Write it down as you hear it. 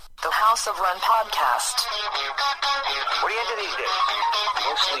House of Run podcast. What are you into these days?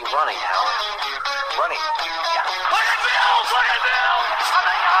 Mostly running, Howard. Running. Yeah. Look at Bill! Look at Bill!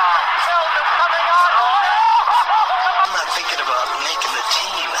 Coming on! Bills is coming on! Oh, no! I'm not thinking about making the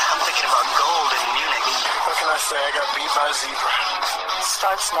team. I'm thinking about gold in Munich. What can I say? I got beat by a zebra.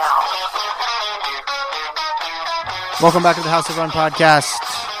 Starts now. Welcome back to the House of Run podcast.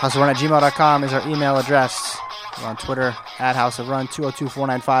 houseofrun@gmail.com is our email address. We're on Twitter at House of Run.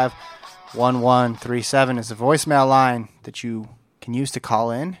 202-495-1137 is the voicemail line that you can use to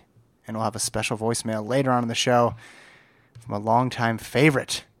call in, and we'll have a special voicemail later on in the show from a longtime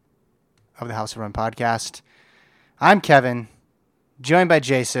favorite of the House of Run podcast. I'm Kevin, joined by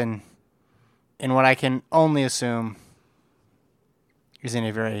Jason, in what I can only assume is in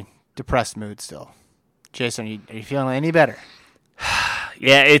a very depressed mood still. Jason, are you feeling any better?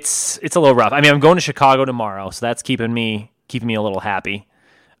 Yeah, it's a little rough. I mean, I'm going to Chicago tomorrow, so that's keeping me a little happy.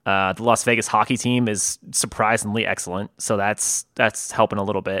 The Las Vegas hockey team is surprisingly excellent, so that's helping a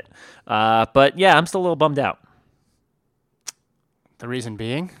little bit. But yeah, I'm still a little bummed out. The reason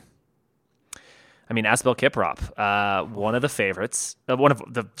being? I mean, Asbel Kiprop, one of the favorites, one of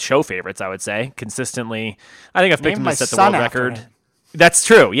the show favorites, I would say, consistently. I think I've picked him to set the world record. That's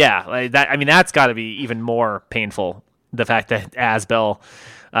true, yeah. Like that. I mean, that's got to be even more painful. The fact that Asbel,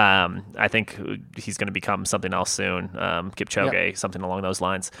 I think he's going to become something else soon. Kipchoge, something along those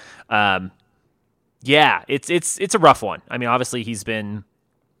lines. Yeah, it's a rough one. I mean, obviously he's been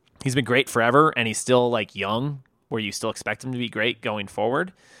great forever, and he's still like young, where you still expect him to be great going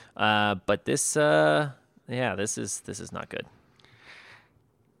forward. But this is not good.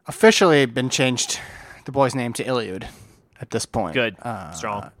 Officially been changed, the boy's name to Iliud at this point. Good,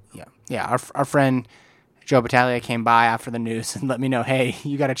 strong. Yeah. Our friend Joe Battaglia came by after the news and let me know, hey,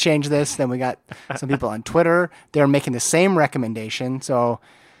 you got to change this. Then we got some people on Twitter. They're making the same recommendation. So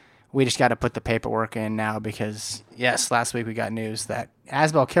we just got to put the paperwork in now because, yes, last week we got news that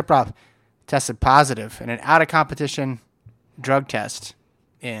Asbel Kiprop tested positive in an out-of-competition drug test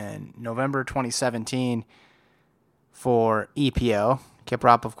in November 2017 for EPO.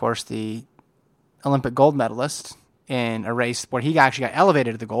 Kiprop, of course, the Olympic gold medalist in a race where he actually got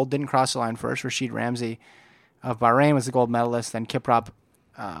elevated to the gold, didn't cross the line first. Rashid Ramsey of Bahrain was the gold medalist. Then Kiprop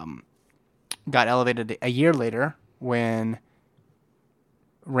got elevated a year later when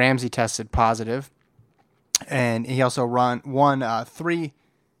Ramsey tested positive. And he also won 3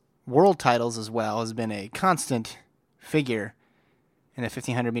 world titles as well, has been a constant figure in the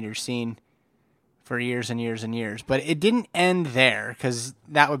 1,500 meter scene for years and years and years. But it didn't end there because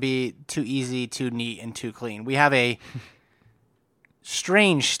that would be too easy, too neat, and too clean. We have a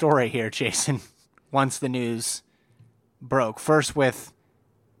strange story here, Jason, once the news broke. First with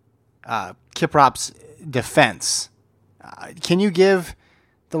Kiprop's defense. Can you give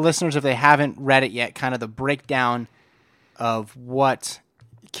the listeners, if they haven't read it yet, kind of the breakdown of what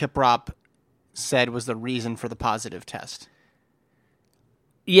Kiprop said was the reason for the positive test?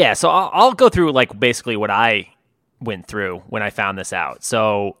 Yeah, so I'll go through like basically what I went through when I found this out.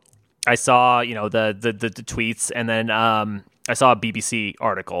 So I saw, the tweets, and then I saw a BBC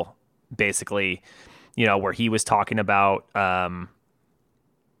article, basically, where he was talking about,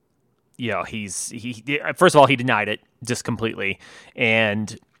 he first of all, he denied it just completely,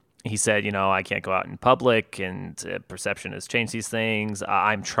 and he said, I can't go out in public, and perception has changed these things.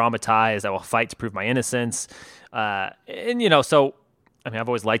 I'm traumatized. I will fight to prove my innocence, so. I mean, I've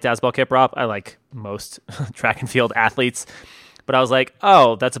always liked Asbel Kiprop. I like most track and field athletes. But I was like,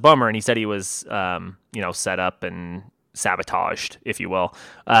 oh, that's a bummer. And he said he was, set up and sabotaged, if you will.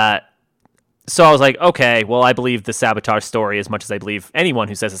 So I was like, okay, well, I believe the sabotage story as much as I believe anyone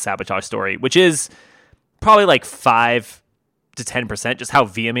who says a sabotage story, which is probably like 5 to 10%, just how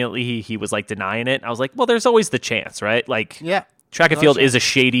vehemently he was like denying it. I was like, well, there's always the chance, right? Like, yeah, track and field is a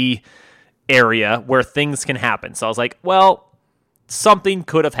shady area where things can happen. So I was like, well, something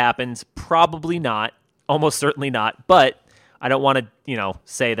could have happened, probably not, almost certainly not, but I don't want to,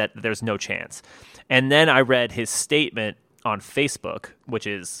 say that there's no chance. And then I read his statement on Facebook, which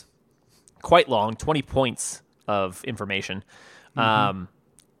is quite long, 20 points of information. Mm-hmm.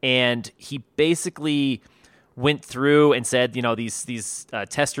 And he basically went through and said, these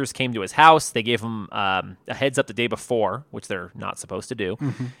testers came to his house. They gave him a heads up the day before, which they're not supposed to do.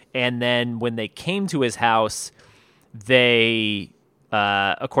 Mm-hmm. And then when they came to his house, they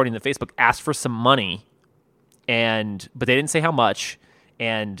according to Facebook, asked for some money, but they didn't say how much,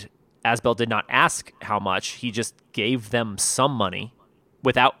 and Asbel did not ask how much. He just gave them some money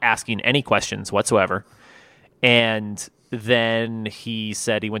without asking any questions whatsoever. And then he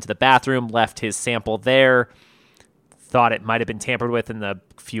said he went to the bathroom, left his sample there, thought it might have been tampered with in the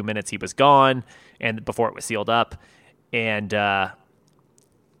few minutes he was gone and before it was sealed up. And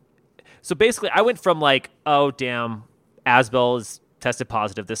so basically I went from like, oh, damn, Asbel is tested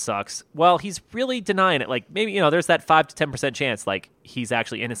positive. This sucks. Well, he's really denying it. Like maybe, there's that 5 to 10% chance like he's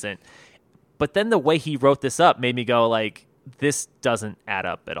actually innocent. But then the way he wrote this up made me go like, this doesn't add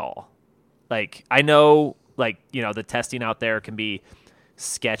up at all. Like I know like, the testing out there can be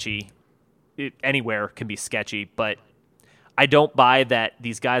sketchy. Anywhere can be sketchy, but I don't buy that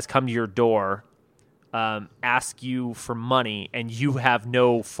these guys come to your door, ask you for money, and you have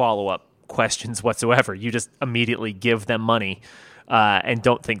no follow-up questions whatsoever. You just immediately give them money and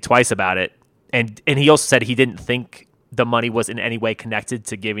don't think twice about it. And he also said he didn't think the money was in any way connected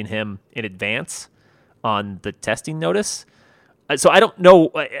to giving him in advance on the testing notice. So I don't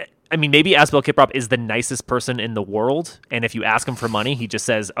know. I mean, maybe Asbel Kiprop is the nicest person in the world, and if you ask him for money, he just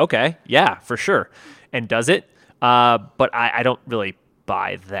says, okay, yeah, for sure, and does it. But I don't really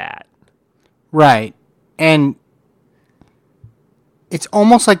buy that. Right. And it's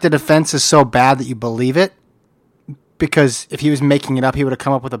almost like the defense is so bad that you believe it, because if he was making it up, he would have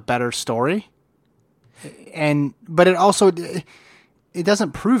come up with a better story. But it also, it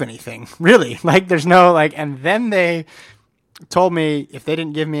doesn't prove anything, really. Like, there's no, like, and then they told me if they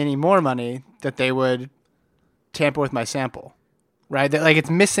didn't give me any more money that they would tamper with my sample, right? That, like, it's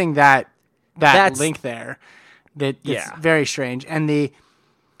missing that's link there. That's very strange. And the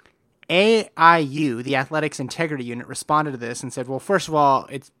AIU, the Athletics Integrity Unit, responded to this and said, well, first of all,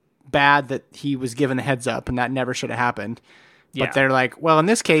 it's bad that he was given the heads up and that never should have happened. Yeah. But they're like, well, in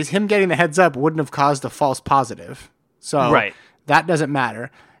this case, him getting the heads up wouldn't have caused a false positive. So that doesn't matter.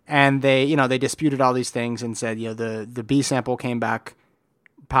 And they disputed all these things and said, the B sample came back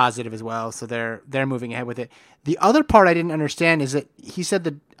positive as well. So they're moving ahead with it. The other part I didn't understand is that he said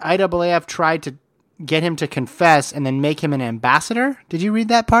the IAAF tried to get him to confess and then make him an ambassador. Did you read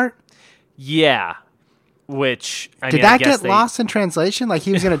that part? Yeah. Which did that get lost in translation? Like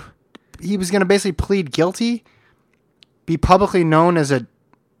he was gonna basically plead guilty, be publicly known as a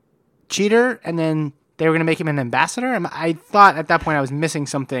cheater, and then they were going to make him an ambassador? I thought at that point I was missing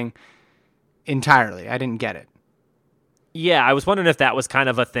something entirely. I didn't get it. Yeah, I was wondering if that was kind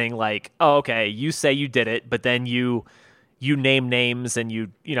of a thing like, oh, okay, you say you did it, but then you name names and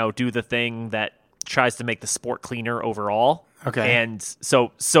you do the thing that tries to make the sport cleaner overall. Okay. And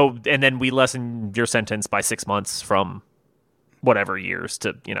so and then we lessen your sentence by 6 months from whatever years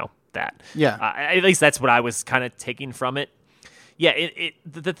to, that. Yeah. At least that's what I was kind of taking from it. Yeah,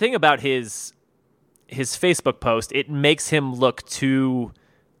 the thing about his Facebook post, it makes him look too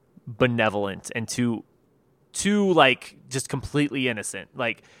benevolent and too like just completely innocent.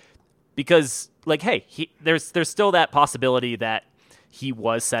 Like, because like, hey, there's still that possibility that he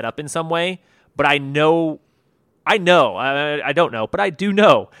was set up in some way, but I don't know, but I do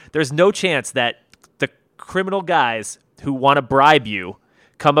know there's no chance that the criminal guys who want to bribe you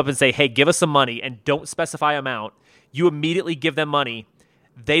come up and say, hey, give us some money, and don't specify amount. You immediately give them money.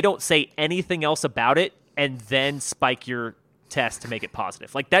 They don't say anything else about it and then spike your test to make it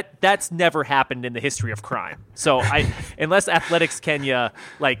positive. Like that's never happened in the history of crime. So unless Athletics Kenya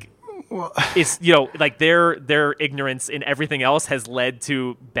is like their ignorance in everything else has led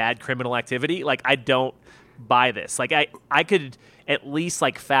to bad criminal activity, like I don't buy this. Like I could at least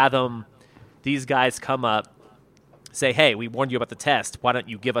like fathom these guys come up, say, hey, we warned you about the test, why don't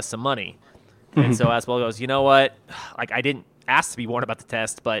you give us some money? And so Asbel goes, you know what? Like, I didn't ask to be warned about the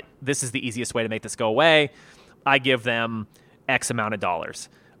test, but this is the easiest way to make this go away. I give them X amount of dollars.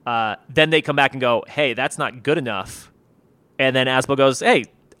 Then they come back and go, hey, that's not good enough. And then Asbel goes, hey,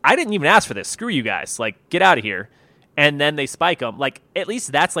 I didn't even ask for this. Screw you guys. Like, get out of here. And then they spike them. Like, at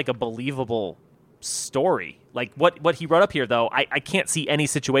least that's like a believable story. Like, what he wrote up here, though, I can't see any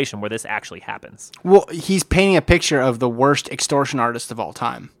situation where this actually happens. Well, he's painting a picture of the worst extortion artist of all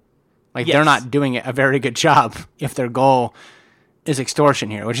time. Like, they're not doing a very good job if their goal is extortion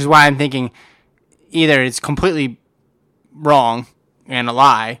here, which is why I'm thinking either it's completely wrong and a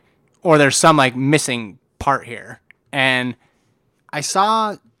lie, or there's some, like, missing part here. And I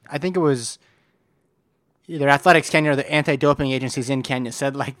think it was either Athletics Kenya or the anti-doping agencies in Kenya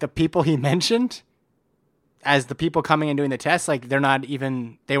said, like, the people he mentioned as the people coming and doing the tests, like, they weren't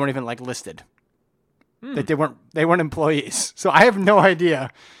even, like, listed. That they weren't employees. So I have no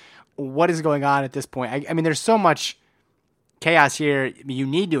idea what is going on at this point. I mean, there's so much chaos here. You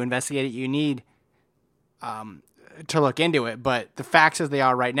need to investigate it. You need to look into it. But the facts as they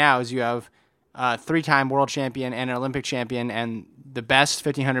are right now is you have a 3-time world champion and an Olympic champion, and the best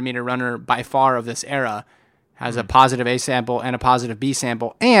 1,500-meter runner by far of this era has a positive A sample and a positive B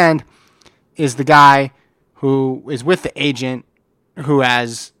sample, and is the guy who is with the agent who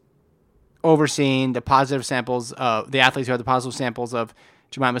has overseen the positive samples of the athletes who have the positive samples of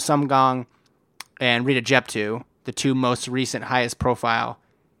Jemima Sumgong and Rita Jeptu, the two most recent highest profile,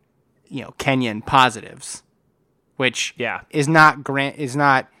 Kenyan positives, which is not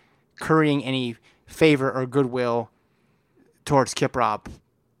currying any favor or goodwill towards Kiprop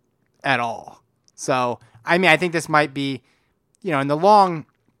at all. So, I mean, I think this might be, in the long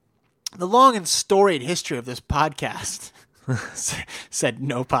and storied history of this podcast, said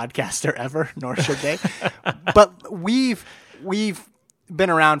no podcaster ever, nor should they. But we've been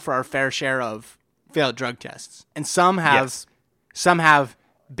around for our fair share of failed drug tests, and some have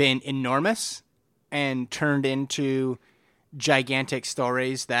been enormous and turned into gigantic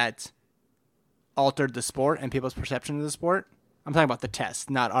stories that altered the sport and people's perception of the sport. I'm talking about the test,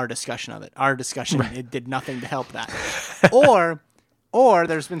 not our discussion of it. Our discussion, it did nothing to help that. Or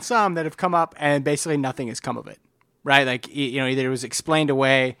there's been some that have come up and basically nothing has come of it, right? Like, either it was explained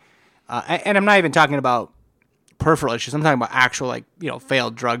away, and I'm not even talking about peripheral issues. I'm talking about actual,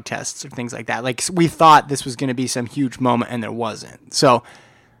 failed drug tests or things like that. Like, we thought this was going to be some huge moment and there wasn't. So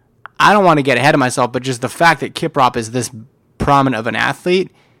I don't want to get ahead of myself, but just the fact that Kiprop is this prominent of an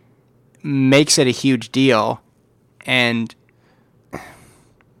athlete makes it a huge deal. And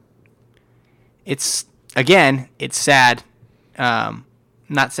it's sad.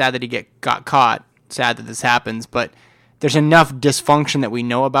 Not sad that he got caught, sad that this happens, but there's enough dysfunction that we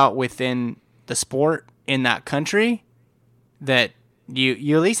know about within the sport in that country that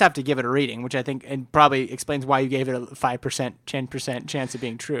you at least have to give it a reading, which I think and probably explains why you gave it a 5%, 10% chance of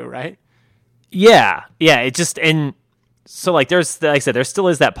being true, right? Yeah. It just, and so there's, like I said, there still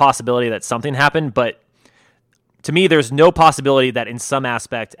is that possibility that something happened, but to me, there's no possibility that in some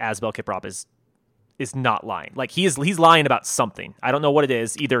aspect Asbel Kiprop is not lying. Like, he's lying about something. I don't know what it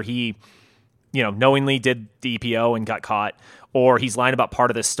is. Either he, knowingly did the EPO and got caught, or he's lying about part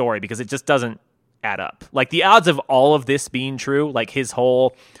of this story because it just doesn't add up. Like, the odds of all of this being true, like his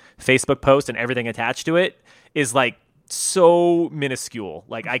whole Facebook post and everything attached to it, is so minuscule.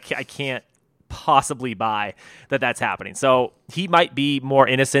 Like, I can't possibly buy that that's happening. So he might be more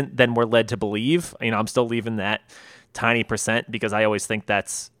innocent than we're led to believe. I'm still leaving that tiny percent because I always think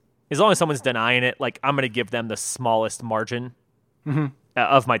that's, as long as someone's denying it, I'm going to give them the smallest margin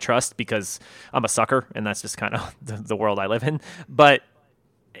of my trust because I'm a sucker and that's just kind of the world I live in. But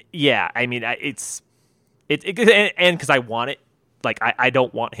yeah, I mean, and because I want it, I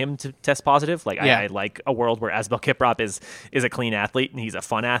don't want him to test positive. I like a world where Asbel Kiprop is a clean athlete and he's a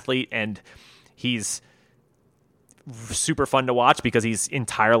fun athlete and he's super fun to watch because he's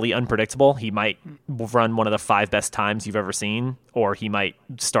entirely unpredictable. He might run one of the 5 best times you've ever seen, or he might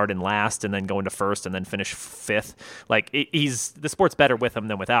start in last and then go into first and then finish 5th. The sport's better with him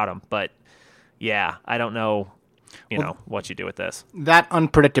than without him. But yeah, I don't know, what you do with this. That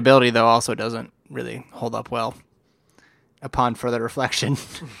unpredictability though also doesn't really hold up well upon further reflection.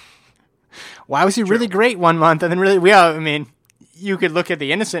 Why was he really great one month and then really, you could look at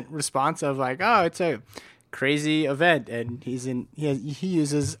the innocent response of it's a crazy event and he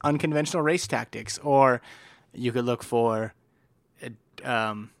uses unconventional race tactics, or you could look for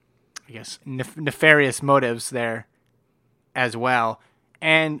nefarious motives there as well.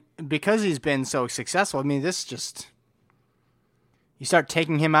 And because he's been so successful, this just, you start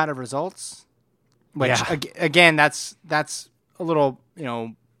taking him out of results, which again that's a little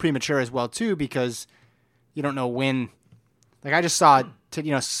premature as well too, because you don't know when. I just saw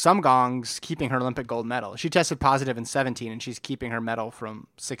Sumgong's keeping her Olympic gold medal. She tested positive in 2017 and she's keeping her medal from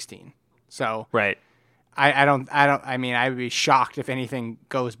 2016. So right. I would be shocked if anything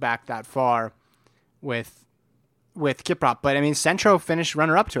goes back that far with Kiprop. But Centro finished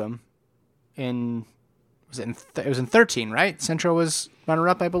runner up to him it was in 2013, right? Centro was runner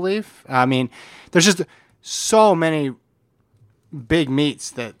up, I believe. There's just so many big meets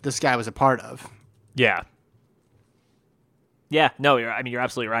that this guy was a part of. Yeah. Yeah, no, you're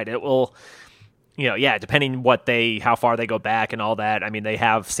absolutely right. It will, depending how far they go back and all that. They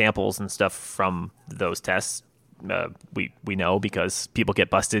have samples and stuff from those tests. We know because people get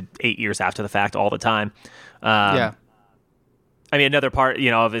busted 8 years after the fact all the time. Another part,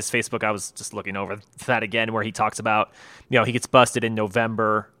 of his Facebook, I was just looking over that again, where he talks about, he gets busted in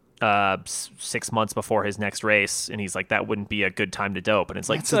November, 6 months before his next race, and he's like, that wouldn't be a good time to dope. And it's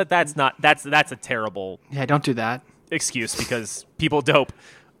that's a terrible. Yeah, don't do that. Excuse, because people dope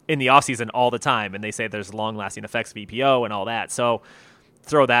in the off season all the time and they say there's long lasting effects of EPO and all that. So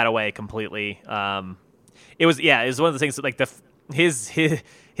throw that away completely. It was one of the things that his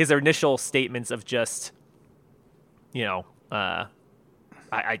initial statements of just,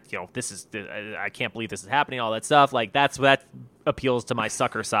 I can't believe this is happening, all that stuff. Like that appeals to my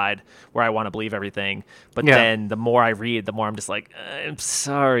sucker side where I want to believe everything. But then the more I read, the more I'm just like, I'm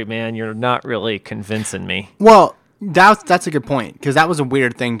sorry, man, you're not really convincing me. Well, that's a good point, because that was a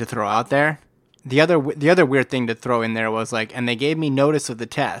weird thing to throw out there. The other weird thing to throw in there was like, and they gave me notice of the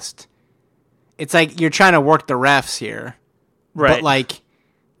test. It's like you're trying to work the refs here, Right. But like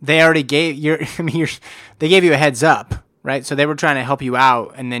they already gave they gave you a heads up, right? So they were trying to help you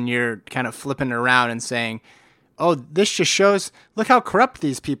out, and then you're kind of flipping it around and saying, "Oh, this just shows look how corrupt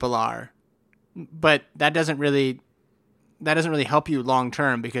these people are." But that doesn't really help you long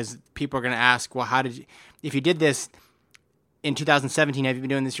term, because people are going to ask, "Well, how did you? If you did this in 2017, have you been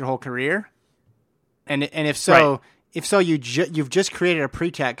doing this your whole career?" And if so, Right. you've just created a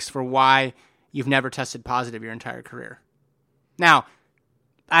pretext for why you've never tested positive your entire career. Now,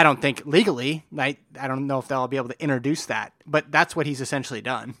 I don't think legally, I don't know if they'll be able to introduce that, but that's what he's essentially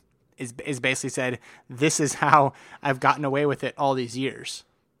done, is basically said, this is how I've gotten away with it all these years,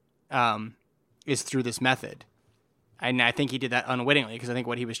 is through this method. And I think he did that unwittingly, because I think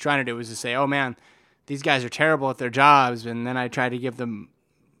what he was trying to do was to say, oh man, these guys are terrible at their jobs, and then I tried to give them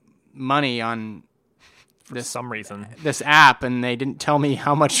money on Some reason. this app, and they didn't tell me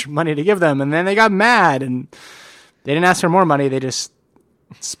how much money to give them, and then they got mad, and they didn't ask for more money, they just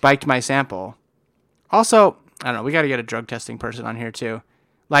spiked my sample. Also, I don't know, we got to get a drug testing person on here too.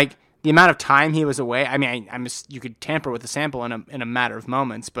 Like, the amount of time he was away, I mean, you could tamper with the sample in a matter of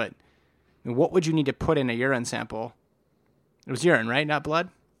moments, but I mean, what would you need to put in a urine sample? It was urine, right? Not blood?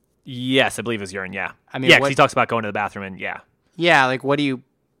 Yes, I believe it was urine, yeah. I mean, yeah, 'cause what- he talks about going to the bathroom, and yeah. Yeah, like, what do you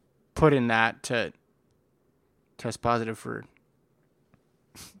put in that to test positive for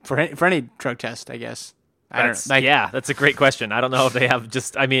any drug test, I guess? I don't know. Like, Yeah, that's a great question. I don't know if they have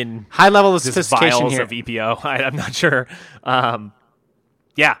just, I mean, high level of just sophistication vials here. of EPO. I'm not sure.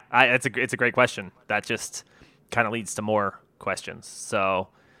 Yeah, it's a great question. That just kind of leads to more questions. So,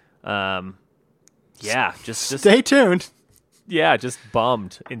 yeah, just Stay tuned. yeah, just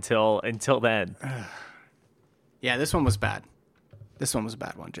bummed until then. Yeah, this one was bad. This one was a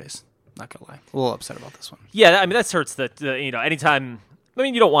bad one, Jace. Not gonna lie, a little upset about this one. Yeah, I mean that hurts. That anytime. I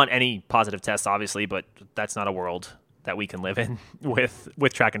mean, you don't want any positive tests, obviously, but that's not a world that we can live in with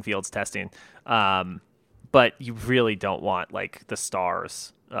track and fields testing. But you really don't want like the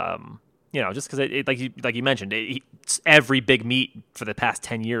stars. Just because like you mentioned, it's every big meet for the past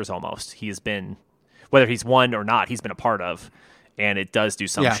 10 years almost. He's been, whether he's won or not, he's been a part of, and it does do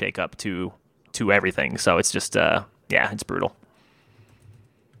some shake up to everything. So it's just it's brutal.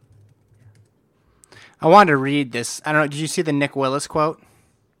 I wanted to read this. I don't know. Did you see the Nick Willis quote?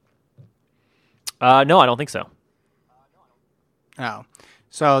 No, I don't think so. Oh,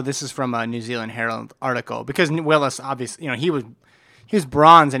 so this is from a New Zealand Herald article, because Willis obviously, he was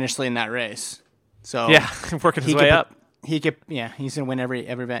bronze initially in that race. So Yeah, working his way up. He's gonna win every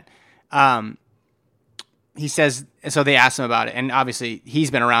event. He says, so they asked him about it, and obviously he's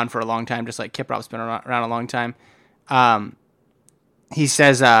been around for a long time, just like Kiprop's been around a long time. He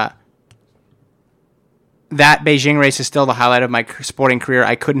says, that Beijing race is still the highlight of my sporting career.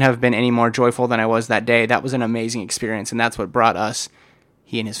 I couldn't have been any more joyful than I was that day. That was an amazing experience, and that's what brought us,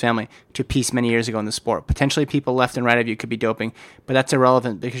 he and his family, to peace many years ago in the sport. Potentially people left and right of you could be doping, but that's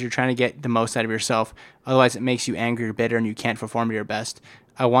irrelevant because you're trying to get the most out of yourself. Otherwise, it makes you angry or bitter, and you can't perform to your best.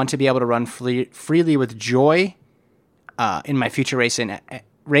 I want to be able to run freely with joy in my future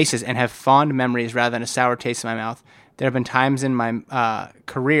races and have fond memories rather than a sour taste in my mouth. There have been times in my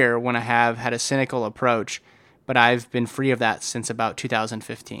career when I have had a cynical approach, but I've been free of that since about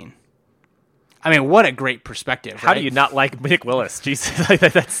 2015. I mean, what a great perspective! How do you not like Nick Willis? Jesus,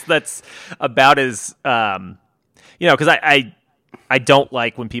 that's about as because I don't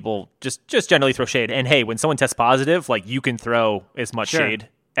like when people just generally throw shade. And hey, when someone tests positive, like you can throw as much shade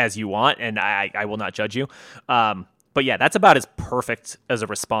as you want, and I will not judge you. But yeah, that's about as perfect as a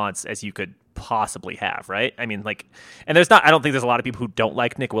response as you could possibly have, right? I mean, like, and I don't think there's a lot of people who don't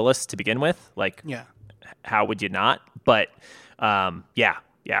like Nick Willis to begin with. Like, Yeah. how would you not? But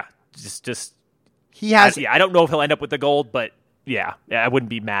just He has. I don't know if he'll end up with the gold, but yeah, I wouldn't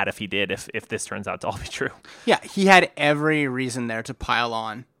be mad if he did. If this turns out to all be true. Yeah, he had every reason there to pile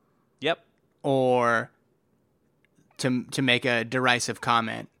on Yep. or to make a derisive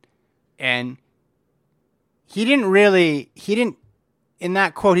comment, and he didn't. In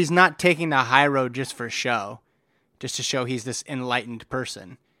that quote, he's not taking the high road just for show, just to show he's this enlightened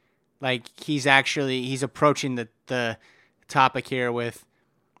person. Like he's approaching the topic here with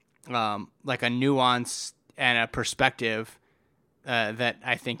like a nuance and a perspective that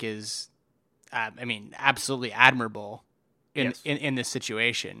I think is, absolutely admirable. in this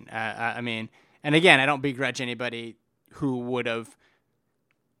situation. I mean, and again, I don't begrudge anybody who would have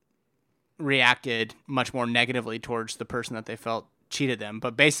reacted much more negatively towards the person that they felt cheated them.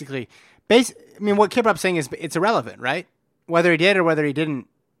 But basically, I mean, what Kiprup saying is it's irrelevant, right? Whether he did or whether he didn't,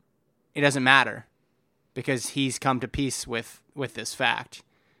 it doesn't matter because he's come to peace with this fact.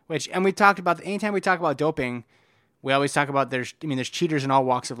 And we talked about, anytime we talk about doping, we always talk about there's cheaters in all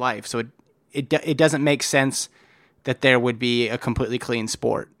walks of life. So it doesn't make sense that there would be a completely clean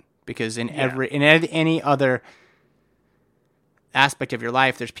sport because in any other aspect of your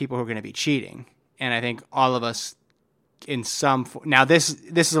life, there's people who are going to be cheating. And I think all of us in some, now this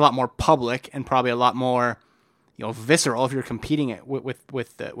is a lot more public and probably a lot more, visceral if you're competing it with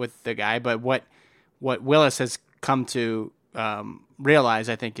the guy. But what Willis has come to realize,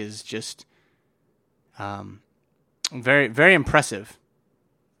 I think, is just very, very impressive,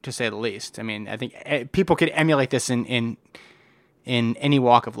 to say the least. I mean, I think people could emulate this in any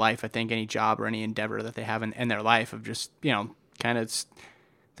walk of life. I think any job or any endeavor that they have in their life of just, kind of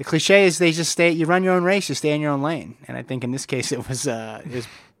the cliche is they just you run your own race, you stay in your own lane. And I think in this case it was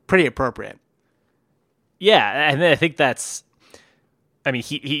pretty appropriate. Yeah, and I think that's, I mean,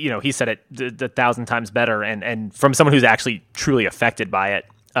 he said it 1,000 times better, and from someone who's actually truly affected by it,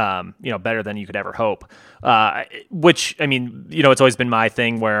 better than you could ever hope. Which, I mean, it's always been my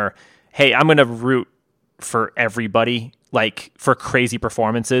thing where, hey, I'm going to root for everybody, like for crazy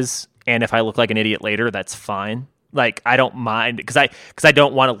performances, and if I look like an idiot later, that's fine. Like, I don't mind because I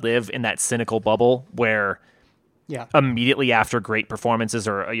don't want to live in that cynical bubble where. Yeah. Immediately after great performances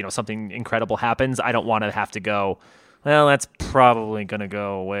or something incredible happens, I don't want to have to go, well, that's probably going to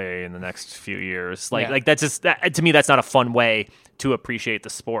go away in the next few years. Like that's just to me, that's not a fun way to appreciate the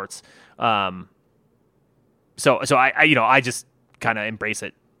sports. So I just kind of embrace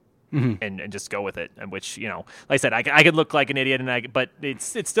it and just go with it. And which, like I said, I could look like an idiot but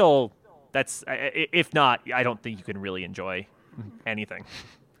it's still, that's, if not, I don't think you can really enjoy anything.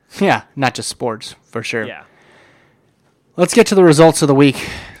 Yeah. Not just sports for sure. Yeah. Let's get to the results of the week.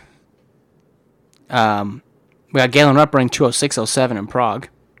 We got Galen Rupp running 2:06.07 in Prague.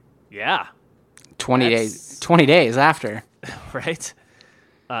 Yeah. 20 days after. Right.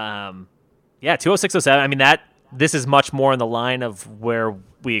 2:06.07. I mean, this is much more in the line of where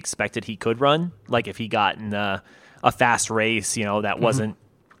we expected he could run. Like if he got in a fast race, that wasn't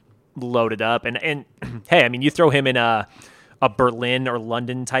loaded up. And hey, I mean, you throw him in a Berlin or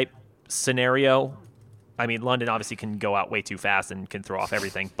London type scenario. I mean, London obviously can go out way too fast and can throw off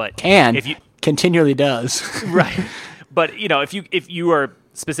everything, but continually does. Right. But if you are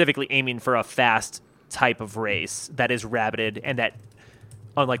specifically aiming for a fast type of race that is rabbited and that,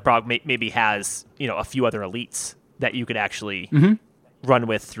 unlike Prague, maybe has a few other elites that you could actually run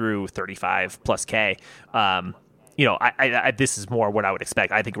with through 35 plus K. This is more what I would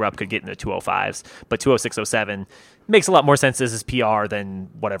expect. I think Rupp could get in the 2:05s, but 2:06.07 makes a lot more sense as his PR than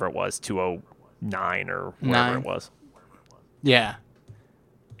whatever it was, 2:09 or whatever it was. Yeah.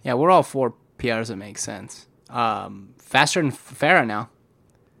 Yeah, we're all for PRs that make sense. Faster than Farah now.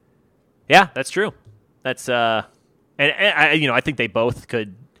 Yeah, that's true. That's and I think they both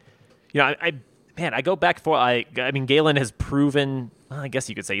could. I go back for I mean, Galen has proven. Well, I guess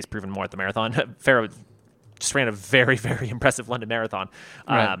you could say he's proven more at the marathon. Farah just ran a very, very impressive London Marathon.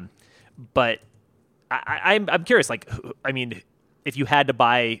 Right. But I'm curious. Like, I mean, if you had to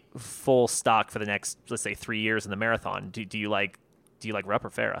buy full stock for the next, let's say, 3 years in the marathon, do you like Rupp or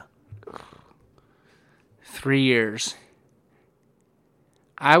Farah? 3 years.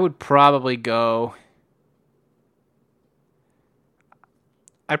 I would probably go.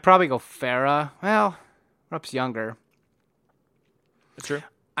 I'd probably go Farah. Well, Rupp's younger. That's true.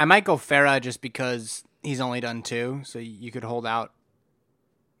 I might go Farah just because he's only done 2, so you could hold out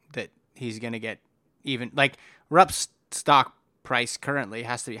that he's going to get even. Like, Rupp's stock price currently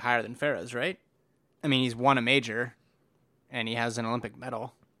has to be higher than Farah's, right? I mean, he's won a major, and he has an Olympic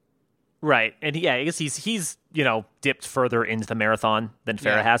medal. Right, and yeah, I guess he's dipped further into the marathon than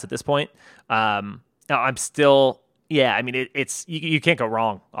Farah has at this point. Now I'm still, I mean it's you can't go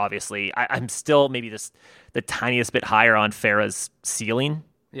wrong. Obviously, I'm still maybe just the tiniest bit higher on Farah's ceiling.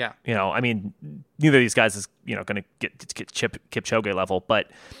 Yeah, I mean, neither of these guys is going to get Kipchoge level,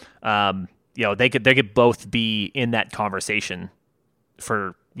 but they could both be in that conversation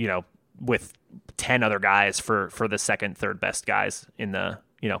for with 10 other guys for the second, third best guys in the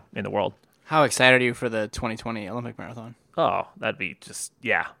in the world. How excited are you for the 2020 Olympic marathon? Oh, that'd be just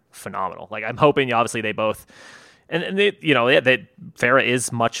phenomenal. Like, I'm hoping obviously they both and they that Farah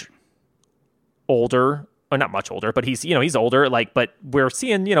is much older. Well, not much older, but he's older. Like, but we're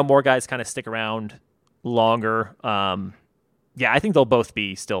seeing more guys kind of stick around longer. I think they'll both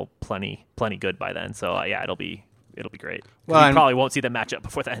be still plenty good by then. So yeah, it'll be great. Well, we probably won't see them match up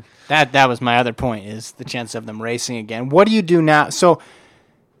before then. That was my other point, is the chance of them racing again. What do you do now? So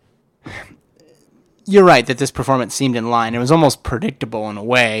you're right that this performance seemed in line. It was almost predictable in a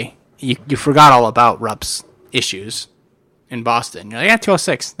way. You forgot all about Rupp's issues in Boston. You're like, yeah,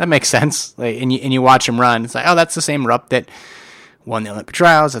 206. That makes sense. Like, and you watch him run. It's like, oh, that's the same Rupp that won the Olympic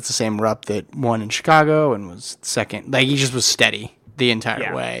trials. That's the same Rupp that won in Chicago and was second. Like, he just was steady the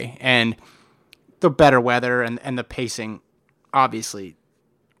entire way. And the better weather and the pacing, obviously,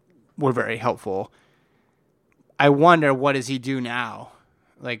 were very helpful. I wonder, what does he do now?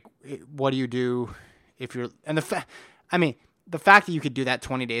 Like, what do you do if you're... And the fact that you could do that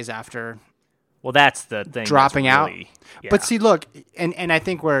 20 days after... Well, that's the thing. Dropping really, out. But see, look, and I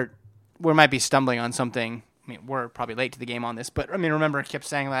think we might be stumbling on something. I mean, we're probably late to the game on this, but I mean, remember I kept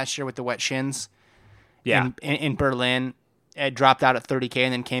saying last year with the wet shins in Berlin, it dropped out at 30K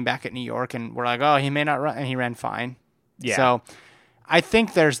and then came back at New York, and we're like, oh, he may not run, and he ran fine. Yeah. So I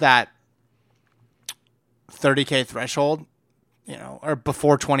think there's that 30K threshold, or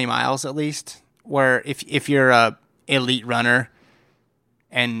before 20 miles at least, where if you're a elite runner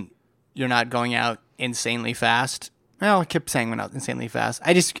and you're not going out insanely fast. Well, I kept saying went out insanely fast.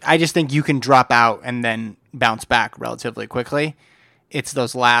 I just think you can drop out and then bounce back relatively quickly. It's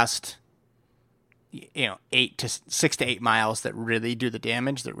those last, 6 to 8 miles that really do the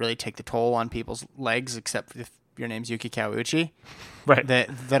damage, that really take the toll on people's legs, except if your name's Yuki Kawauchi, right?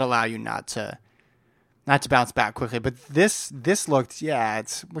 That allow you not to bounce back quickly. But this looked,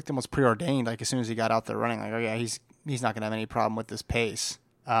 it's looked almost preordained. Like as soon as he got out there running, like, oh yeah, he's not gonna have any problem with this pace.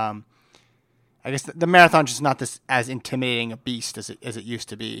 I guess the marathon's just not this as intimidating a beast as it used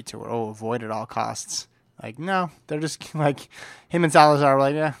to be, to where, avoid at all costs. Like, no, they're just like, him and Salazar were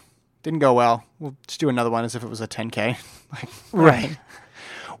like, yeah, didn't go well. We'll just do another one as if it was a 10K. Like, right.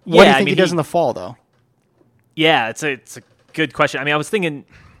 What do you think he does in the fall, though? Yeah, it's a good question. I mean, I was thinking,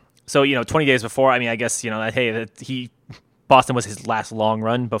 so 20 days before. I mean, I guess Boston was his last long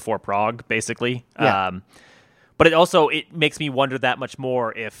run before Prague, basically. Yeah. But it makes me wonder that much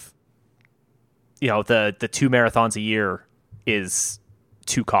more if the 2 marathons a year is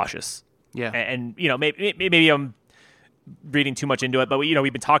too cautious. Yeah. And maybe I'm reading too much into it, but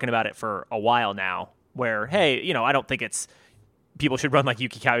we've been talking about it for a while now, where, hey, I don't think people should run like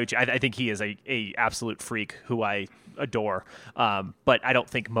Yuki Kawauchi. I think he is a absolute freak who I adore. But I don't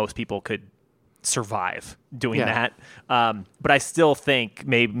think most people could survive doing that. But I still think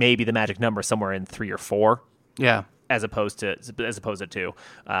maybe the magic number is somewhere in 3 or 4. Yeah. As opposed to 2.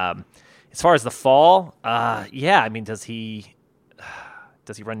 As far as the fall, I mean, does he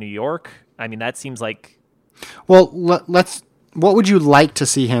run New York? I mean, that seems like... Well, what would you like to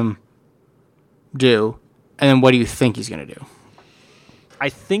see him do? And then what do you think he's going to do? I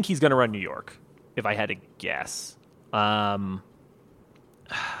think he's going to run New York, if I had to guess. I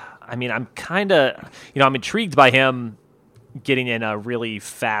mean, I'm kind of... I'm intrigued by him getting in a really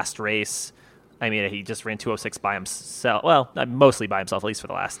fast race. I mean, he just ran 206 by himself. Well, mostly by himself, at least for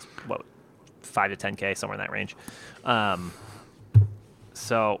the last, 5 to 10K, somewhere in that range.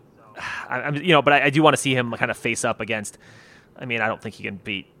 So, but I do want to see him kind of face up against. I mean, I don't think he can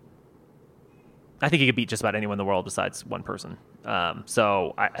beat. I think he could beat just about anyone in the world besides one person.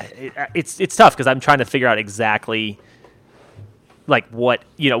 So it's tough because I'm trying to figure out exactly like what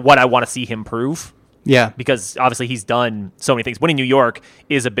I want to see him prove. Yeah, because obviously he's done so many things. Winning New York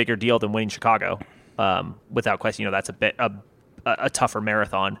is a bigger deal than winning Chicago, without question. That's a bit a tougher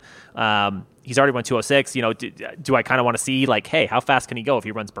marathon. He's already run 206. Do I kind of want to see like, hey, how fast can he go if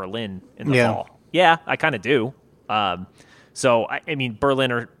he runs Berlin in the fall? Yeah, I kind of do. So I mean,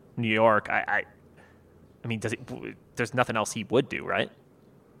 Berlin or New York. I mean, there's nothing else he would do, right?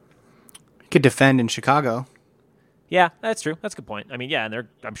 He could defend in Chicago. Yeah, that's true. That's a good point. I mean, yeah, and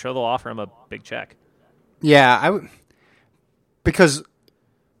I'm sure they'll offer him a big check. Yeah, I would, because,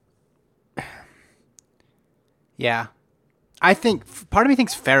 yeah, I think part of me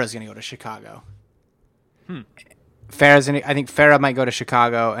thinks Farah's going to go to Chicago. I think Farah might go to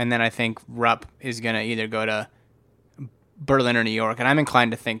Chicago, and then I think Rupp is going to either go to Berlin or New York, and I'm inclined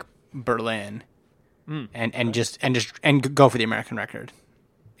to think Berlin, and go for the American record.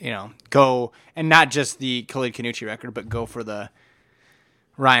 Go, and not just the Khalid Kanuchi record, but go for the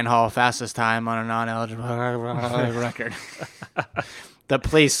Ryan Hall fastest time on a non-eligible record.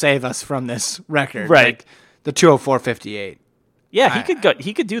 Please save us from this record. Right. Like the 2:04:58. Yeah, he could go.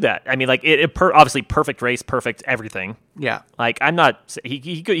 He could do that. I mean, like obviously perfect race, perfect everything. Yeah. Like I'm not.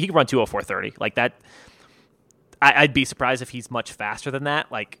 He could run 2:04:30 like that. I'd be surprised if he's much faster than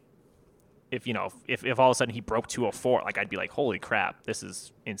that. Like if all of a sudden he broke 204, like I'd be like, holy crap, this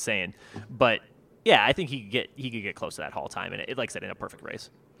is insane. But yeah, I think he could get close to that Hall time, and it like I said, in a perfect race.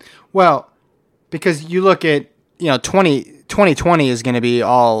 Well, because you look at 2020 is going to be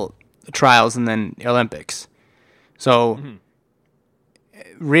all trials and then Olympics, so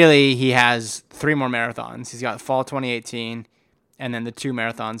really he has 3 more marathons. He's got fall 2018, and then the 2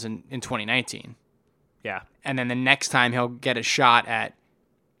 marathons in 2019. Yeah, and then the next time he'll get a shot at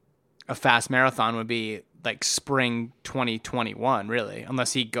a fast marathon would be like spring 2021, really,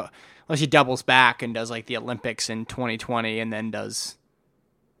 unless he doubles back and does like the Olympics in 2020 and then does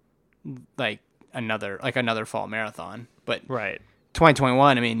like another fall marathon. But right,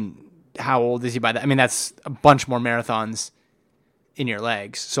 2021, I mean, how old is he by that? I mean, that's a bunch more marathons in your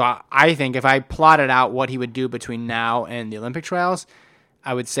legs. So I think if I plotted out what he would do between now and the Olympic trials,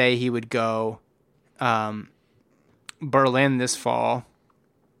 I would say he would go Berlin this fall,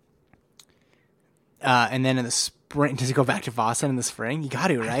 and then in the spring, does he go back to Boston in the spring? You got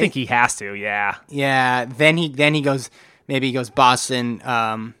to, right? I think he has to. Yeah. Yeah. Then he goes Boston.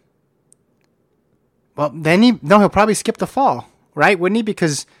 Well, then he'll probably skip the fall, right? Wouldn't he?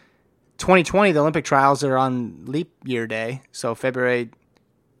 Because 2020, the Olympic trials are on leap year day, so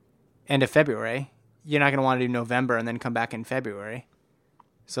end of February. You're not going to want to do November and then come back in February.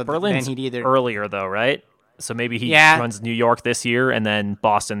 So Berlin's then he'd either earlier though, right? So maybe he runs New York this year and then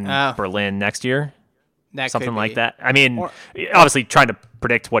Boston, Berlin next year. Something like that. I mean, obviously trying to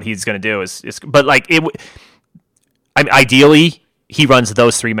predict what he's going to do is but like it. I mean, ideally, he runs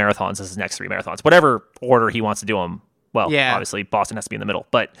those 3 marathons as his next 3 marathons, whatever order he wants to do them. Well, obviously Boston has to be in the middle,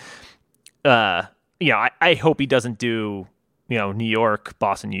 but I hope he doesn't do New York,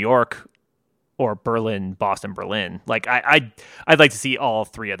 Boston, New York, or Berlin, Boston, Berlin. Like I'd like to see all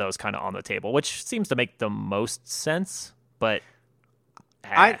 3 of those kind of on the table, which seems to make the most sense. But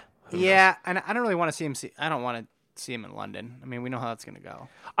and I don't really want to see him. I don't want to see him in London. I mean, we know how that's going to go.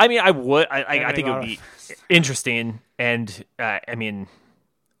 I mean, I would. I think it would be interesting, and I mean,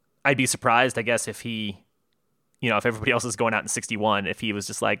 I'd be surprised, I guess, if he, if everybody else is going out in 61, if he was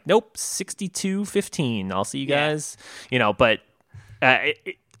just like, nope, 62:15. I'll see you guys. But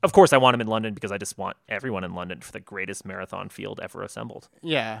of course, I want him in London because I just want everyone in London for the greatest marathon field ever assembled.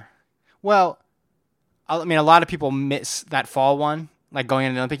 Yeah. Well, I mean, a lot of people miss that fall one. Like going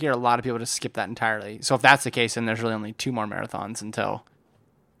into the Olympic year, a lot of people just skip that entirely. So if that's the case, then there's really only 2 more marathons until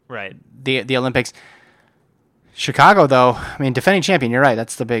the Olympics. Chicago, though, I mean, defending champion. You're right.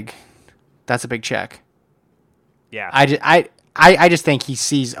 That's a big check. Yeah. I just think he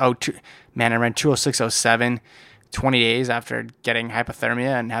sees I ran 206.07 20 days after getting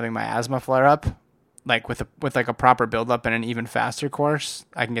hypothermia and having my asthma flare up. Like with like a proper build up and an even faster course,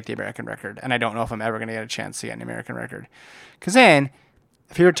 I can get the American record. And I don't know if I'm ever going to get a chance to get an American record. Because then,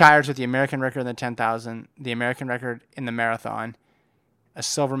 if he retires with the American record in the 10,000, the American record in the marathon, a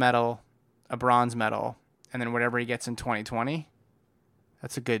silver medal, a bronze medal, and then whatever he gets in 2020,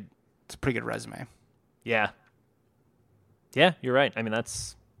 it's a pretty good resume. Yeah. Yeah, you're right. I mean, I'd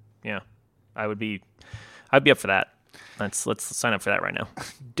be up for that. Let's sign up for that right now.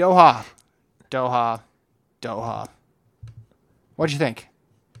 Doha. What'd you think?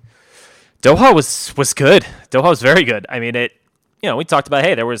 Doha was good. Doha was very good. I mean, we talked about,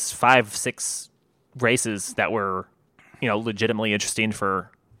 hey, there was 5-6 races that were, legitimately interesting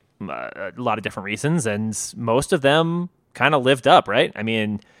for a lot of different reasons, and most of them kind of lived up, right? I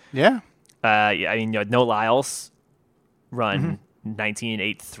mean, yeah. No Lyles run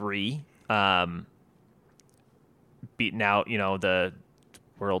 19.83, beating out, the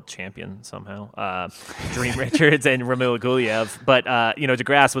world champion somehow, Dream Richards and Romelu Guliev. But,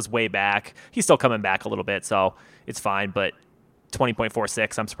 DeGrasse was way back. He's still coming back a little bit, so it's fine. But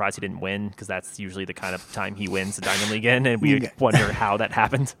 20.46, I'm surprised he didn't win because that's usually the kind of time he wins the Diamond League in, and we wonder how that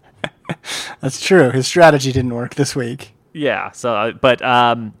happened. That's true. His strategy didn't work this week. Yeah. So, that's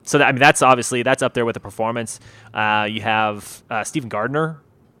up there with the performance. You have Stephen Gardner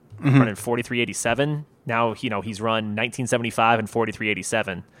running 43.87. Now, he's run 1975 and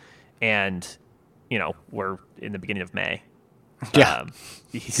 43.87, and we're in the beginning of May. Yeah,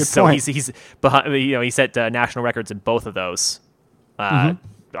 he's behind. He set national records in both of those.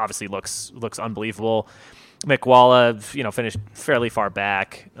 Obviously, looks unbelievable. Mick Walla, finished fairly far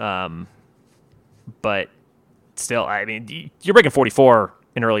back, but still, I mean, you're breaking 44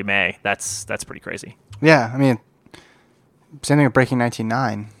 in early May. That's pretty crazy. Yeah, I mean, same thing with breaking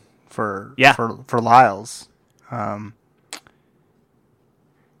 19.9. For Lyles.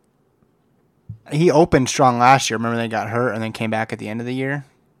 He opened strong last year. Remember they got hurt and then came back at the end of the year?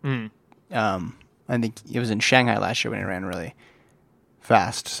 I think it was in Shanghai last year when he ran really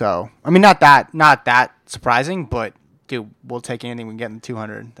fast. So I mean, not that surprising, but dude, we'll take anything we can get in the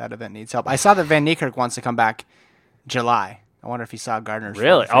 200. That event needs help. I saw that Van Niekerk wants to come back July. I wonder if he saw Gardner's.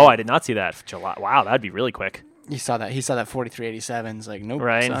 Really? Oh, I did not see that. July. Wow, that'd be really quick. He saw that 43.87. It's like, nope,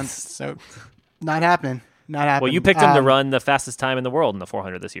 Right. son. So not happening. Not happening. Well, you picked him to run the fastest time in the world in the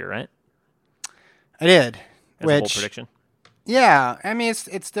 400 this year, right? I did. As a bold prediction. Yeah, I mean,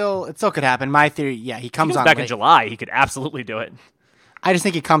 it still could happen. My theory, yeah, he comes on back late. in July. He could absolutely do it. I just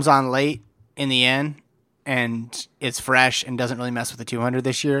think he comes on late in the end, and it's fresh and doesn't really mess with the 200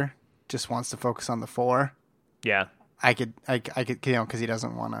 this year. Just wants to focus on the 4. Yeah. I could, because he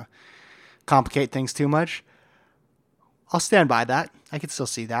doesn't want to complicate things too much. I'll stand by that. I could still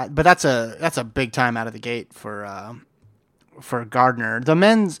see that, but that's a big time out of the gate for Gardner. The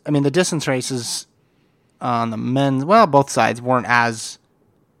men's, I mean, the distance races on the men's, well, both sides weren't as,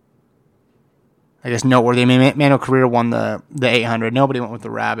 I guess, noteworthy. I mean, Manuel Carrera won the 800. Nobody went with the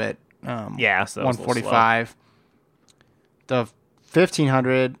Rabbit. Yeah, so that was a little 145. The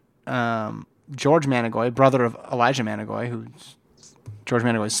 1500. George Manigoy, brother of Elijah Manigoy, George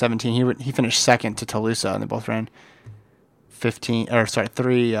Manigoy is 17. He finished second to Toulouse, and they both ran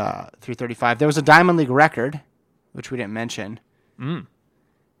 3:35. There was a Diamond League record, which we didn't mention.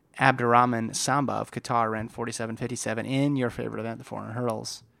 Abdurrahman Samba of Qatar ran 47.57 in your favorite event, the 400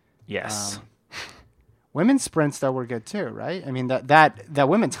 hurdles. Yes. Women's sprints though were good too, right? I mean that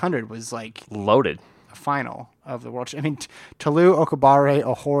women's 100 was like Loaded. a final of the world. I mean, Tolu, Okabare,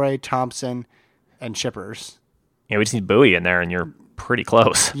 Ohore, Thompson, and Shippers. Yeah, we just need Bowie in there, and you're pretty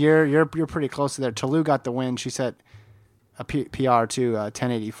close. You're pretty close to there. Tolu got the win. She set a PR to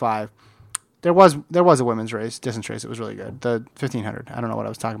 10:85. There was a women's race, distance race. It was really good. The 1500. I don't know what I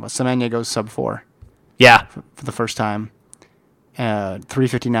was talking about. Semenya goes sub 4 Yeah. for the first time.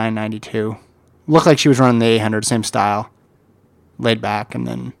 3:59.92. Looked like she was running the 800, same style, laid back, and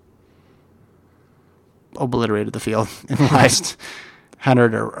then obliterated the field in the last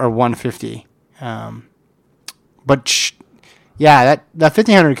 100 or 150. But that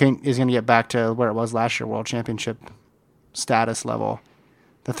 1500 is going to get back to where it was last year, World Championship status level.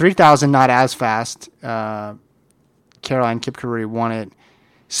 The 3000 not as fast. Caroline Kipkouri won it.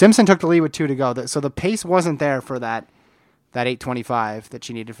 Simpson took the lead with 2 to go. So the pace wasn't there for that 825 that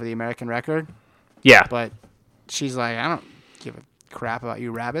she needed for the American record. Yeah. But she's like, I don't give a crap about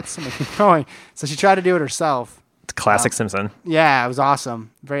you rabbits. I'm going to keep going. So she tried to do it herself. It's classic Simpson. Yeah, it was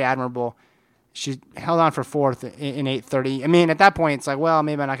awesome. Very admirable. She held on for 4th in 8:30. I mean, at that point, it's like, well,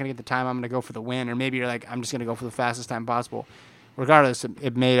 maybe I'm not going to get the time. I'm going to go for the win. Or maybe you're like, I'm just going to go for the fastest time possible. Regardless,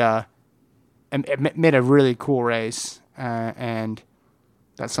 it made a really cool race. And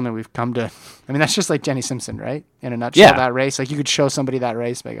that's something we've come to. I mean, that's just like Jenny Simpson, right? In a nutshell, Yeah. that race. Like, you could show somebody that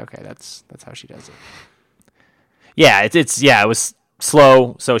race, like, okay, that's how she does it. Yeah, it was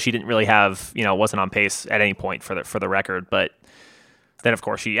slow, so she didn't really have, wasn't on pace at any point for the record. But then, of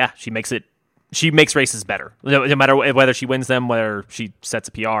course, she makes races better. No matter whether she wins them, whether she sets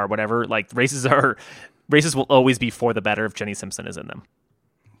a PR, whatever. Like races will always be for the better if Jenny Simpson is in them.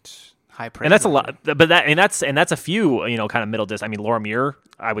 High praise. And that's a lot, but that's a few, kind of middle distance. I mean, Laura Muir,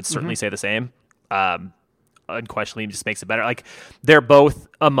 I would certainly say the same. Unquestionably, just makes it better. Like they're both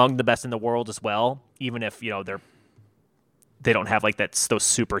among the best in the world as well, even if they don't have like those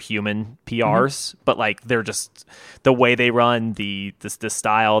superhuman PRs, but like they're just the way they run, the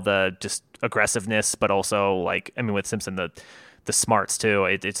style, the just aggressiveness, but also like with Simpson the smarts too.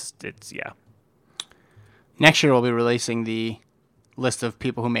 It's yeah. Next year we'll be releasing the list of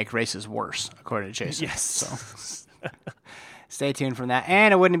people who make races worse, according to Jason. Yes. So stay tuned from that.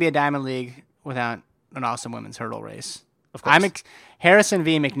 And it wouldn't be a Diamond League without an awesome women's hurdle race. Of course. Harrison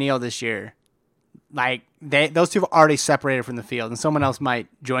v. McNeil this year. Like those two have already separated from the field, and someone else might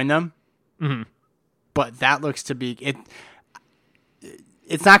join them. Mm-hmm. But that looks to be it.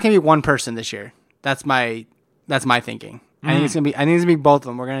 It's not going to be one person this year. That's my thinking. Mm-hmm. I think it's going to be both of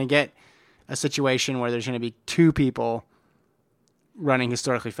them. We're going to get a situation where there's going to be 2 people running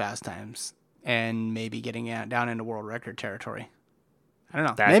historically fast times and maybe getting down into world record territory. I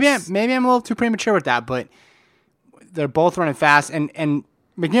don't know. Maybe I'm a little too premature with that, but they're both running fast, and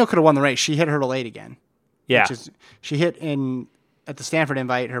McNeil could have won the race. She hit hurdle 8 again. Yeah. She hit at the Stanford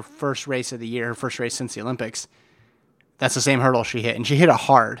Invite, her first race of the year, her first race since the Olympics. That's the same hurdle she hit, and she hit it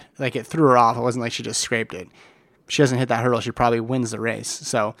hard. Like it threw her off. It wasn't like she just scraped it. If she doesn't hit that hurdle, she probably wins the race.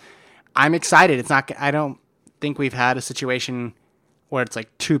 So I'm excited. I don't think we've had a situation where it's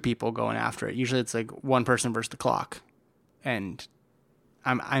like 2 people going after it. Usually it's like one person versus the clock, and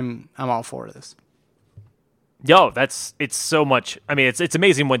I'm all for this. Yo, it's so much. I mean, it's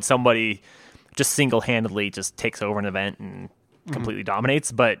amazing when somebody just single-handedly just takes over an event and completely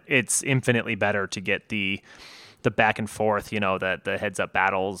dominates, but it's infinitely better to get the back and forth, the heads up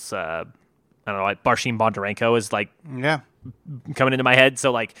battles. I don't know, like Barshim Bondarenko is like coming into my head.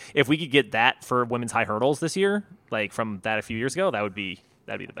 So like if we could get that for women's high hurdles this year, like from that a few years ago, that'd be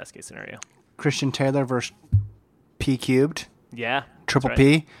the best case scenario. Christian Taylor versus P cubed. Yeah. Triple right.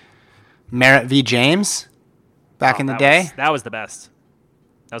 P. Merritt v. James back in the day. That was the best.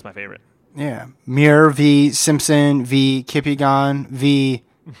 That was my favorite. Yeah. Mir v. Simpson v. Kipyegon v.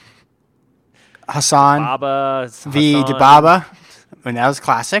 Hassan v. Dibaba. And that was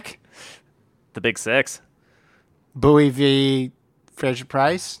classic. The Big Six. Bowie v. Fraser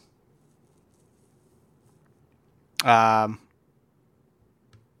Price. Lalisa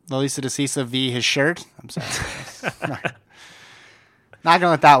DeCisa v. his shirt. I'm sorry. Not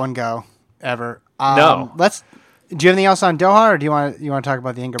gonna let that one go ever. No. Do you have anything else on Doha, or do you want to talk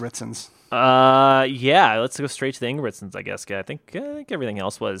about the Ingebrigtsens? Yeah. Let's go straight to the Ingebrigtsens, I guess. I think everything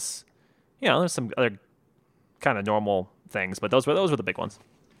else was, there's some other kind of normal things, but those were the big ones.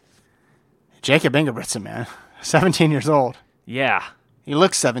 Jacob Ingebrigtsen, man, 17 years old. Yeah. He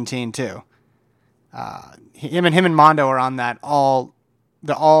looks 17 too. Him and Mondo are on that all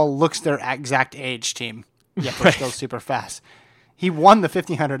looks their exact age team. Yet they're still super fast. He won the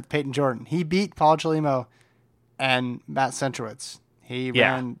 1500 with Peyton Jordan. He beat Paul Chelimo and Matt Centrowitz. He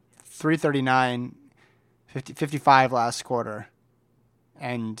ran 3:39, 55 last quarter,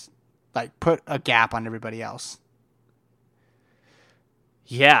 and like put a gap on everybody else.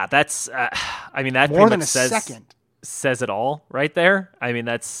 Yeah, that's. That more pretty than much second says it all right there. I mean,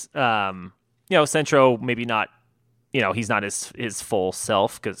 that's Centro maybe not. He's not his full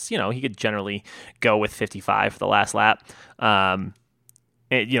self because he could generally go with 55 for the last lap.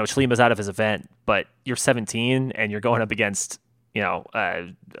 Chlima's out of his event, but you're 17 and you're going up against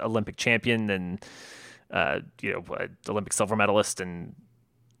Olympic champion and Olympic silver medalist and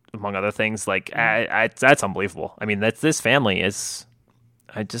among other things. Like that's unbelievable. I mean, this family is.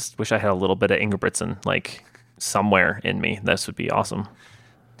 I just wish I had a little bit of Ingebrigtsen like somewhere in me. This would be awesome.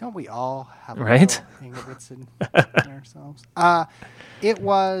 Don't we all have a right? little Ingebrigtsen in ourselves? It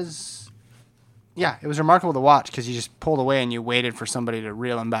was remarkable to watch because you just pulled away and you waited for somebody to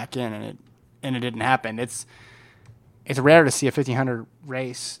reel him back in, and it didn't happen. It's rare to see a 1500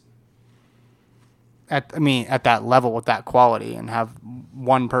 race at that level with that quality and have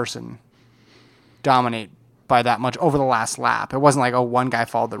one person dominate by that much over the last lap. It wasn't like, one guy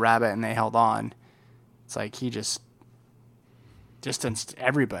followed the rabbit and they held on. It's like he just distanced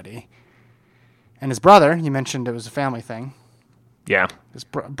everybody. And his brother, you mentioned it was a family thing. Yeah. His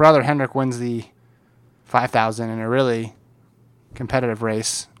brother Hendrik wins the 5,000 in a really competitive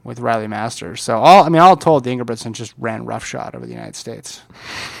race with Riley Masters. So all told, the Ingebrigtsen just ran roughshod over the United States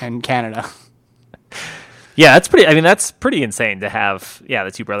and Canada. Yeah, that's pretty insane to have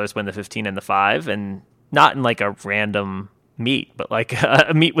the two brothers win the 15 and the 5, and not in like a random meet, but like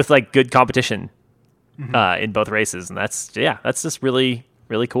a meet with like good competition in both races, and that's just really,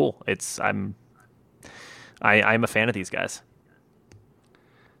 really cool. I'm a fan of these guys.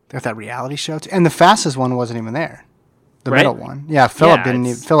 They got that reality show too. And the fastest one wasn't even there. The middle one. Yeah, Philip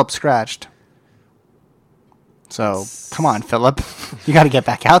Philip scratched. So come on, Philip. You gotta get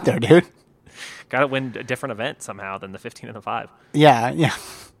back out there, dude. Gotta win a different event somehow than the 15 and the 5. Yeah.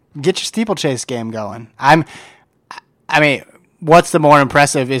 Get your steeplechase game going. What's the more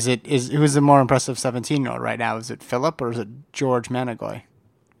impressive? Who's the more impressive 17-year-old right now? Is it Philip or is it George Manigoy?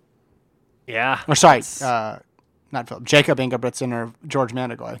 Yeah. Or sorry, not Philip. Jacob Ingebrigtsen or George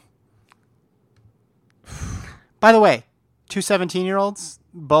Manigoy. By the way, two 17-year-olds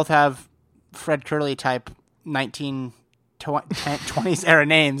both have Fred Curley type 1920s era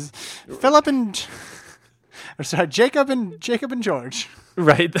names. Philip and Jacob and George.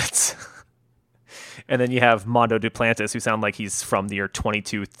 Right, and then you have Mondo Duplantis, who sound like he's from the year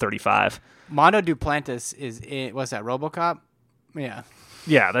 2235. Mondo Duplantis what's that, RoboCop? Yeah.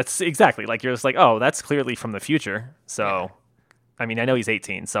 Yeah, that's exactly. Like, you're just like, oh, that's clearly from the future. So, I know he's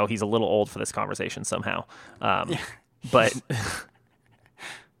 18, so he's a little old for this conversation somehow. But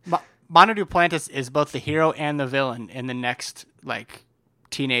Mondo Duplantis is both the hero and the villain in the next, like,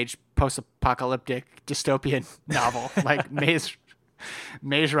 teenage post-apocalyptic dystopian novel, like Maze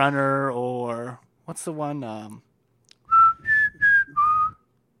Runner, or what's the one?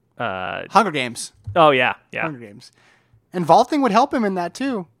 Hunger Games. Oh yeah. Hunger Games. And vaulting would help him in that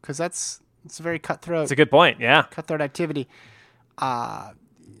too, because it's a very cutthroat. It's a good point. Yeah, cutthroat activity.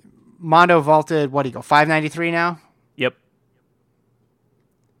 Mondo vaulted. What do you go? 593 now. Yep.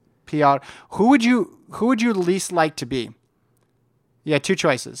 PR. Who would you least like to be? You had two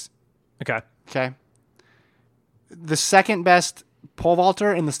choices. Okay. the second best pole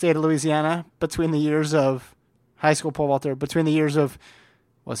vaulter in the state of Louisiana between the years of high school pole vaulter between the years of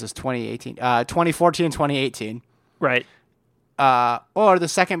 2014 and 2018. Right. Or the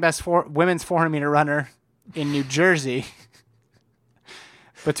second best women's 400-meter runner in New Jersey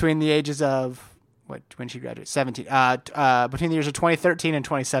between the ages of when she graduated 17. Between the years of 2013 and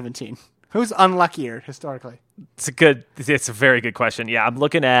 2017. Who's unluckier historically? It's a very good question. Yeah, I'm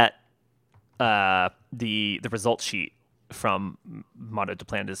looking at the result sheet from Mondo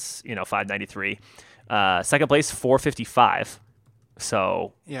Duplantis, 593. Second place, 455.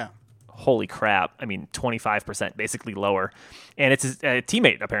 So yeah, holy crap. I mean, 25% basically lower. And it's his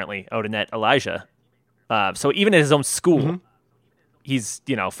teammate, apparently, Odinette Elijah. So even at his own school, he's,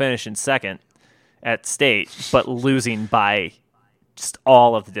 finishing second at state, but losing by just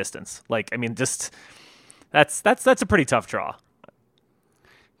all of the distance. That's a pretty tough draw.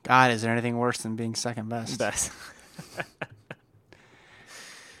 God, is there anything worse than being second best?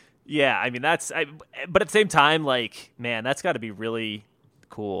 Yeah, I mean, but at the same time, man, that's got to be really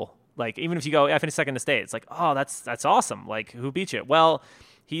cool. Even if you go, I finished second to state, it's oh, that's awesome. Who beat you? Well,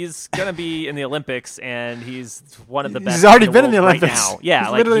 he's going to be in the Olympics, and he's one of the best. He's already been in the Olympics. Right now.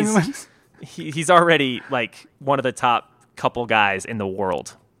 Yeah, he's already, one of the top couple guys in the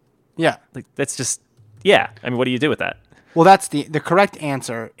world. Yeah. That's just, yeah. I mean, what do you do with that? Well, that's the correct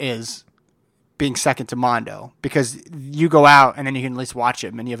answer is being second to Mondo, because you go out and then you can at least watch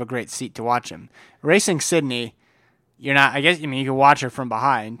him and you have a great seat to watch him. Racing Sydney, you're not, you can watch her from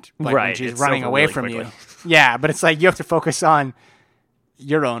behind, right, when she's running away really from quickly. you. Yeah, but it's you have to focus on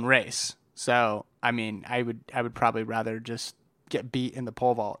your own race. So, I mean, I would probably rather just get beat in the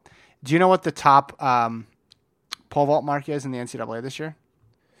pole vault. Do you know what the top pole vault mark is in the NCAA this year?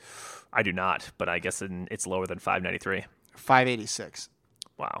 I do not, but I guess it's lower than 593. 586.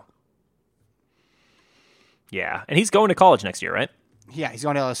 Wow. Yeah, and he's going to college next year, right? Yeah, he's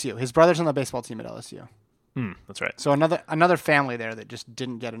going to LSU. His brother's on the baseball team at LSU. That's right. So another family there that just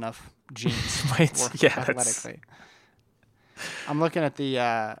didn't get enough genes athletically. I'm looking at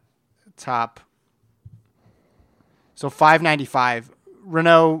the top. So 595.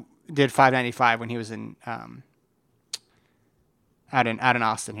 Renault did 595 when he was in out in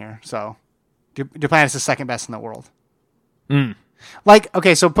Austin here. So Duplantis is the second best in the world.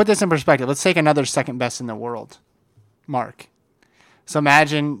 Okay, so put this in perspective. Let's take another second best in the world mark. So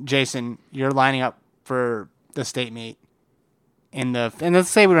imagine, Jason, you're lining up for the state meet and let's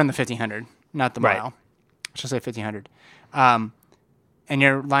say we run the 1500, not the mile. Let's just say 1500. And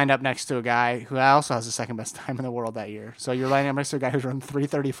you're lined up next to a guy who also has the second best time in the world that year. So you're lining up next to a guy who's run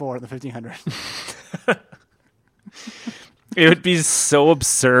 334 in the 1500. It would be so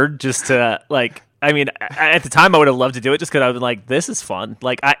absurd just to at the time I would have loved to do it just because I was this is fun.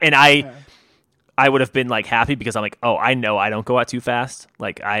 I would have been happy because I'm oh, I know I don't go out too fast.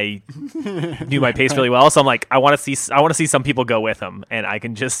 I knew my pace really well, so I'm I want to see some people go with him, and I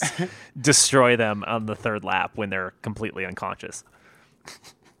can just destroy them on the third lap when they're completely unconscious.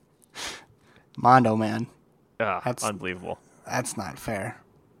 Mondo, man, that's unbelievable. That's not fair.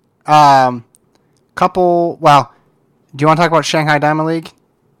 Do you want to talk about Shanghai Diamond League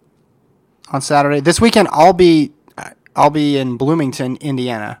on Saturday? This weekend, I'll be in Bloomington,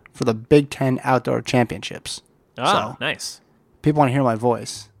 Indiana, for the Big Ten Outdoor Championships. So, nice. People want to hear my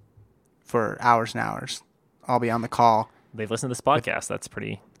voice for hours and hours. I'll be on the call. They've listened to this podcast. That's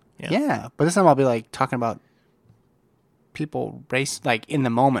pretty. Yeah, but this time I'll be talking about people race in the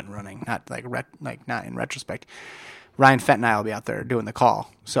moment running, not not in retrospect. Ryan Fett and I will be out there doing the call,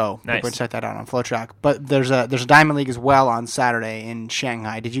 so nice. People can check that out on FlowTrack. But there's a Diamond League as well on Saturday in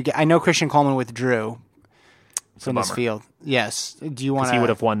Shanghai. Did you get? I know Christian Coleman withdrew from this field. Yes. Do you want to? He would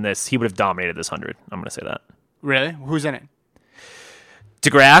have won this. He would have dominated this 100. I'm going to say that. Really? Who's in it?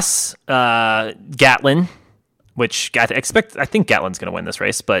 DeGrasse, Gatlin, which I think Gatlin's going to win this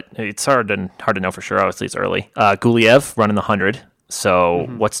race, but it's hard to know for sure. Obviously, it's early. Guliev running the 100. So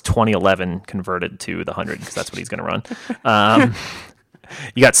what's 2011 converted to the 100? Because that's what he's going to run.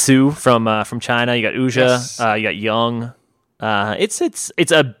 You got Su from China. You got Uja. Yes. You got Young.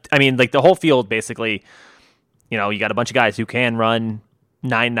 The whole field basically. You got a bunch of guys who can run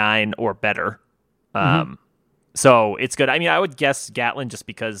 9.9 or better. So it's good. I mean, I would guess Gatlin just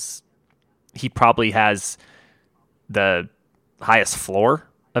because he probably has the highest floor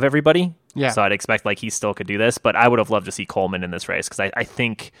of everybody. Yeah. So I'd expect he still could do this, but I would have loved to see Coleman in this race because I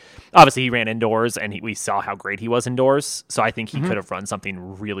think obviously he ran indoors and we saw how great he was indoors. So I think he could have run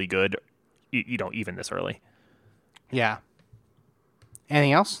something really good, even this early. Yeah.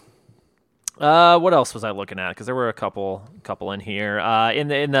 Anything else? What else was I looking at? Because there were a couple in here.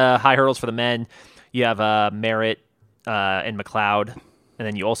 In the high hurdles for the men, You have Merritt and McLeod, and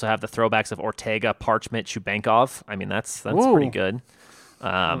then you also have the throwbacks of Ortega, Parchment, Shubankov. I mean, that's Whoa. pretty good.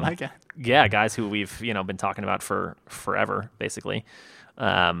 I like it. Yeah, guys who we've been talking about for forever, basically.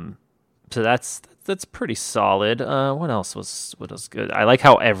 So that's pretty solid. What else was good? I like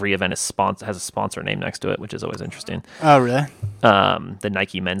how every event has a sponsor name next to it, which is always interesting. Oh, really? The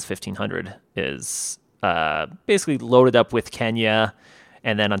Nike Men's 1500 is basically loaded up with Kenya,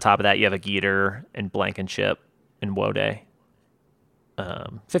 and then on top of that you have a Geeter and Blankenship and Wode.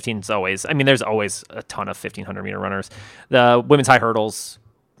 15's always. I mean, there's always a ton of 1500 meter runners. The women's high hurdles,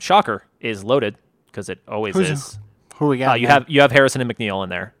 shocker, is loaded because it always is. Who we got? You have Harrison and McNeil in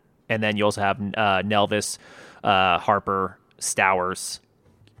there. And then you also have Nelvis, Harper, Stowers.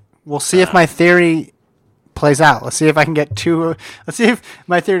 We'll see if my theory plays out. Let's see if I can get two. Let's see if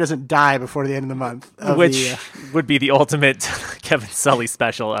my theory doesn't die before the end of the month. Which would be the ultimate Kevin Sully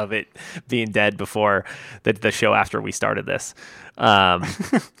special of it being dead before the show after we started this. And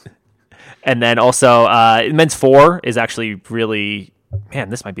then also, men's 4 is actually really, man,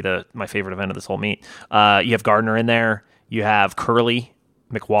 this might be my favorite event of this whole meet. You have Gardner in there. You have Curley,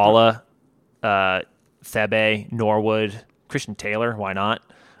 McWalla, Thebe, Norwood, Christian Taylor. Why not?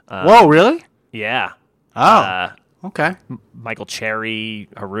 Whoa, really? Yeah. Oh, okay. Michael Cherry,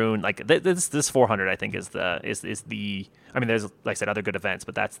 Haroon. Like this 400, I think is the. I mean, there's, like I said, other good events,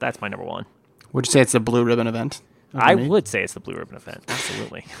 but that's my number one. Would you say it's the Blue Ribbon event? I would say it's the Blue Ribbon event.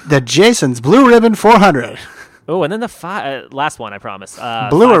 Absolutely. The Jason's Blue Ribbon 400. Oh, and then the last one, I promise.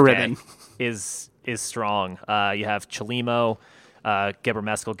 Bluer 5K Ribbon is strong. You have Chalimo, Geber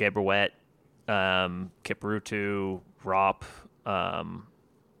Meskel, Geber Wet, Kiprutu, Rop,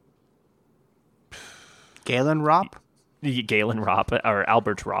 Galen Rop? Galen Rop, or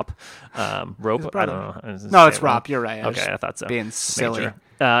Albert Rop. Rope? I don't know. No, it's Rop. You're right. Okay, I thought so. Being silly. Sure.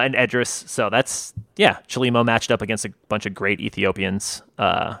 And Edris. So that's, Chalimo matched up against a bunch of great Ethiopians,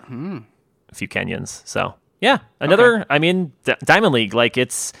 a few Kenyans. So, another, I mean, Diamond League, like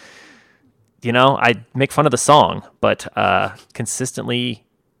it's, I make fun of the song, but consistently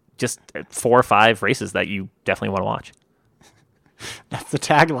just 4 or 5 races that you definitely want to watch. That's the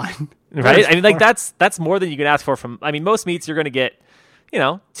tagline. Right? I mean, like that's more than you can ask for from, I mean, most meets you're going to get,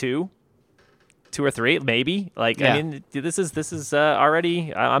 2 or 3, maybe. Like, yeah. I mean, this is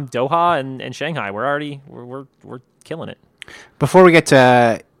already, I'm Doha and Shanghai. We're killing it. Before we get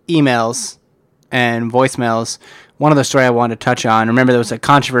to emails and voicemails, one other story I wanted to touch on. Remember, there was a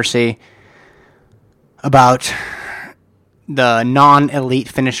controversy about the non-elite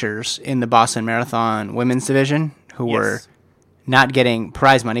finishers in the Boston Marathon women's division who were not getting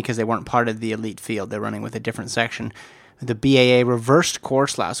prize money because they weren't part of the elite field. They're running with a different section. The BAA reversed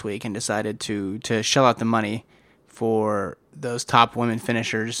course last week and decided to shell out the money for those top women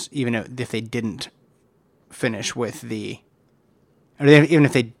finishers, even if they didn't finish with even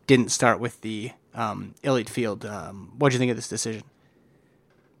if they didn't start with the elite field. What do you think of this decision?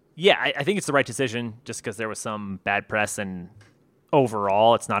 Yeah, I think it's the right decision just because there was some bad press and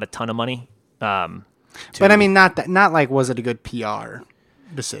overall it's not a ton of money. But I mean, not like, was it a good PR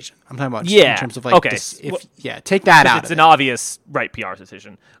decision? I'm talking about in terms of like, okay. Take that out. It's an obvious right PR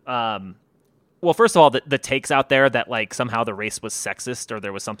decision. Well, first of all, the takes out there that like somehow the race was sexist or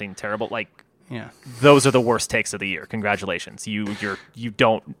there was something terrible, like, those are the worst takes of the year. Congratulations, you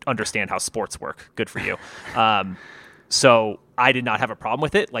don't understand how sports work. Good for you. So I did not have a problem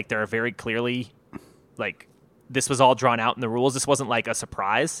with it. Like, there are very clearly, like, this was all drawn out in the rules. This wasn't like a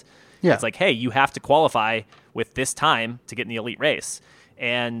surprise. Yeah. It's like, hey, you have to qualify with this time to get in the elite race.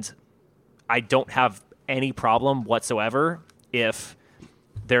 And I don't have any problem whatsoever if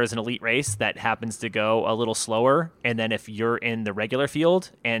there is an elite race that happens to go a little slower. And then if you're in the regular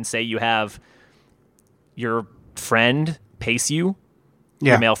field and say you have your friend pace you,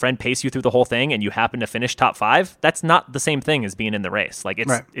 your male friend pace you through the whole thing and you happen to finish top 5, that's not the same thing as being in the race. Like,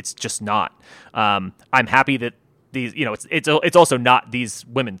 it's just not. I'm happy that these, it's also not these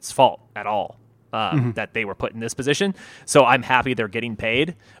women's fault at all that they were put in this position. So I'm happy they're getting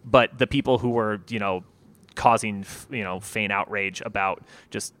paid, but the people who were, causing, faint outrage about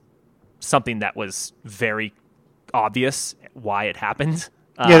just something that was very obvious why it happened.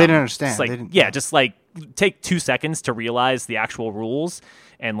 They didn't understand. Just like take 2 seconds to realize the actual rules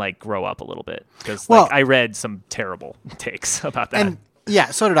and like grow up a little bit. Because I read some terrible takes about that.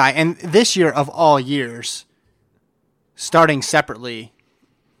 And so did I. And this year of all years, starting separately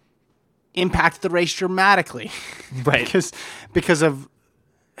impacted the race dramatically. Right. because of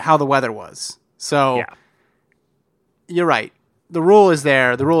how the weather was. So you're right. The rule is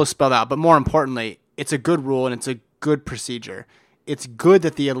there. The rule is spelled out. But more importantly, it's a good rule and it's a good procedure. it's good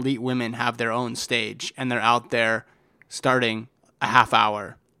that the elite women have their own stage and they're out there starting a half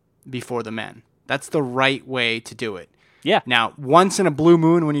hour before the men. That's the right way to do it. Yeah. Now, once in a blue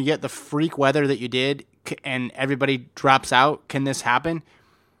moon, when you get the freak weather that you did and everybody drops out, can this happen?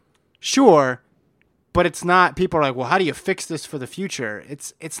 Sure, but it's not. People are like, well, how do you fix this for the future?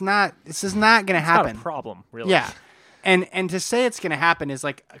 It's not. This is not going to happen. It's not a problem, really. Yeah, and to say it's going to happen is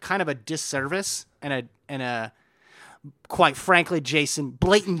like a kind of a disservice and a quite frankly, Jason,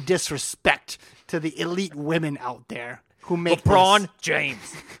 blatant disrespect to the elite women out there who make LeBron this.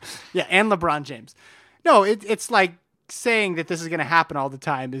 James. Yeah, and LeBron James. No, it's like saying that this is going to happen all the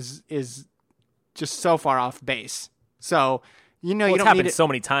time is just so far off base. So, you know, Well, you it's don't happened need it. so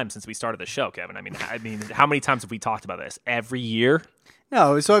many times since we started the show, Kevin. I mean, how many times have we talked about this? Every year?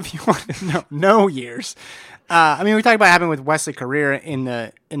 No, so if you want no years. I mean, we talked about it happening with Wesley Carrera in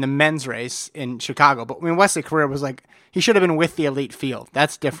the men's race in Chicago, but I mean, Wesley Carrera was like, he should have been with the elite field.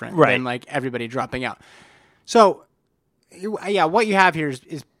 That's different than like everybody dropping out. So, yeah, what you have here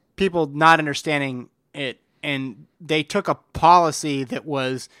is people not understanding it, and they took a policy that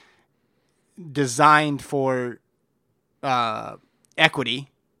was designed for equity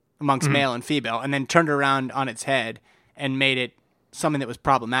amongst male and female, and then turned around on its head and made it something that was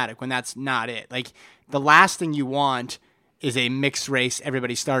problematic when that's not it. Like, the last thing you want is a mixed race,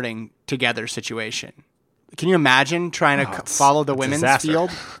 everybody starting together situation. Can you imagine trying to follow the women's field?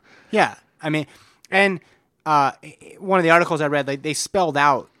 Yeah. I mean, and one of the articles I read, like, they spelled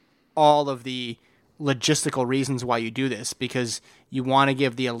out all of the logistical reasons why you do this, because you want to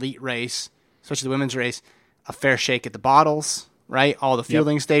give the elite race, especially the women's race, a fair shake at the bottles, right? All the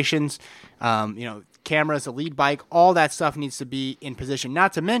fielding stations, cameras, the lead bike, all that stuff needs to be in position.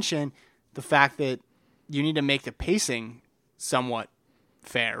 Not to mention the fact that you need to make the pacing somewhat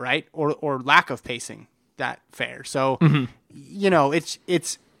fair, right? Or lack of pacing that fair. So,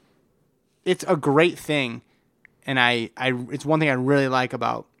 it's a great thing. And it's one thing I really like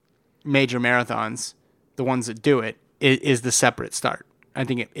about major marathons, the ones that do it, is the separate start. I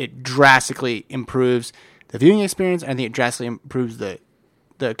think it drastically improves the viewing experience. I think it drastically improves the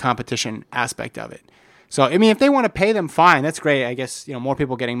competition aspect of it. So, I mean, if they want to pay them, fine. That's great. I guess, more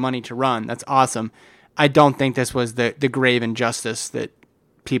people getting money to run. That's awesome. I don't think this was the grave injustice that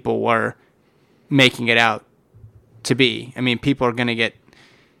people were making it out to be. I mean, people are going to get...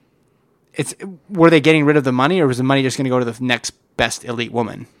 Were they getting rid of the money, or was the money just going to go to the next best elite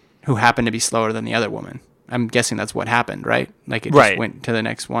woman who happened to be slower than the other woman? I'm guessing that's what happened, right? Like, it just went to the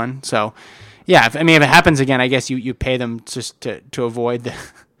next one. So, yeah, if it happens again, I guess you pay them just to avoid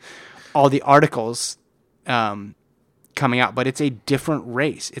all the articles coming out. But it's a different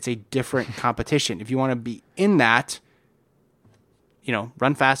race. It's a different competition. If you want to be in that,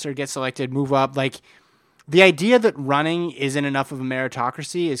 run faster, get selected, move up. Like, the idea that running isn't enough of a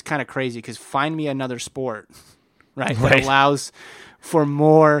meritocracy is kind of crazy, because find me another sport, right? That allows for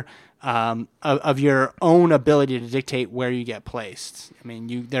more of your own ability to dictate where you get placed. I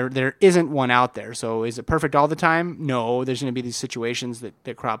mean, there isn't one out there. So is it perfect all the time? No, there's going to be these situations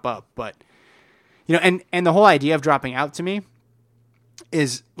that crop up. But, and the whole idea of dropping out to me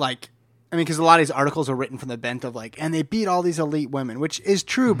is like, I mean, because a lot of these articles are written from the bent of like, and they beat all these elite women, which is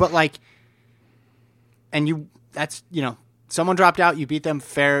true, but like, someone dropped out, you beat them,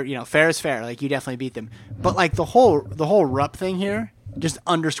 fair, fair is fair. Like, you definitely beat them. But like the whole Rupp thing here just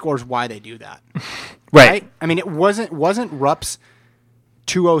underscores why they do that. Right? I mean, it wasn't Rupp's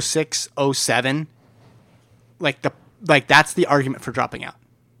 2:06:07. Like that's the argument for dropping out.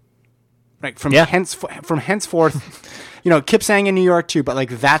 Right? From henceforth, Kipsang in New York too, but like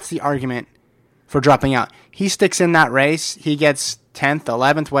that's the argument for dropping out. He sticks in that race, he gets 10th,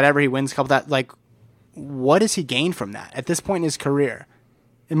 11th, whatever, he wins a couple that, like, what does he gain from that at this point in his career?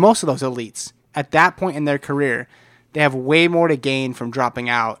 And most of those elites, at that point in their career, they have way more to gain from dropping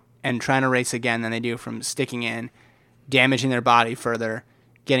out and trying to race again than they do from sticking in, damaging their body further,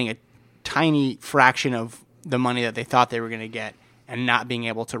 getting a tiny fraction of the money that they thought they were going to get, and not being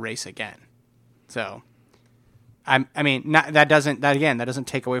able to race again. So, that doesn't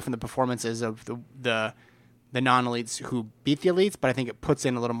take away from the performances of the non-elites who beat the elites, but I think it puts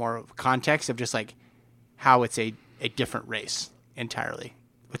in a little more context of just like how it's a different race entirely,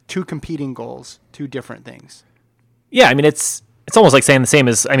 with two competing goals, two different things. Yeah, I mean, it's almost like saying the same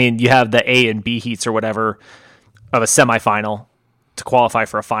as, I mean, you have the A and B heats or whatever of a semifinal to qualify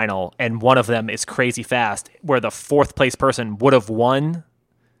for a final, and one of them is crazy fast, where the fourth place person would have won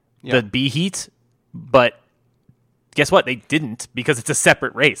the B heat, but guess what? They didn't, because it's a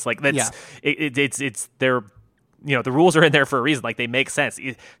separate race. Like, that's it's their, the rules are in there for a reason. Like, they make sense.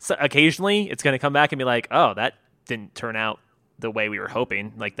 So occasionally, it's going to come back and be like, oh, that didn't turn out the way we were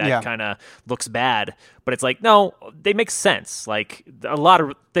hoping. Like that Yeah. kind of looks bad, but it's like, no, they make sense. Like a lot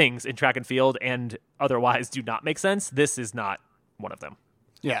of things in track and field and otherwise do not make sense. This is not one of them.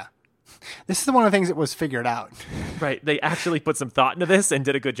 Yeah. This is one of the things that was figured out. Right. They actually put some thought into this and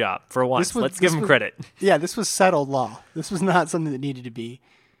did a good job for once. Let's give them was- credit. Yeah, this was settled law. This was not something that needed to be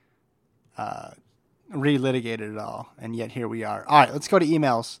relitigated at all. And yet here we are. All right, let's go to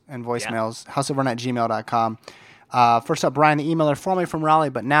emails and voicemails. houseofrun@gmail.com. First up, Brian, the emailer, formerly from Raleigh,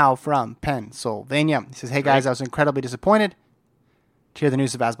 but now from Pennsylvania. He says, hey guys, I was incredibly disappointed to hear the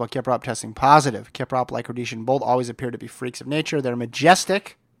news of Asbel Kiprop testing positive. Kiprop, like Radish and Bolt, always appear to be freaks of nature. They're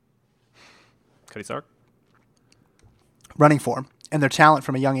majestic Cody Sark. running form, and their talent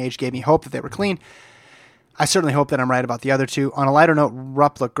from a young age gave me hope that they were clean. I certainly hope that I'm right about the other two. On a lighter note,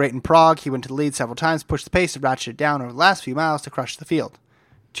 Rupp looked great in Prague. He went to the lead several times, pushed the pace, and ratcheted it down over the last few miles to crush the field.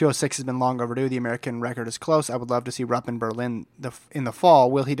 206 has been long overdue. The American record is close. I would love to see Rupp in Berlin in the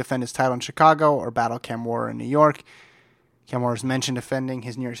fall. Will he defend his title in Chicago or battle Cam Moore in New York? Cam Moore has mentioned defending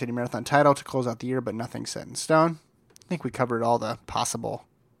his New York City Marathon title to close out the year, but nothing's set in stone. I think we covered all the possible.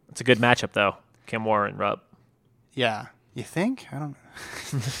 It's a good matchup, though. Cam Moore and Rupp. Yeah. You think? I don't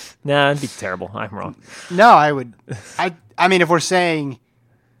know. Nah, it'd be terrible. I'm wrong. No, I would. I mean, if we're saying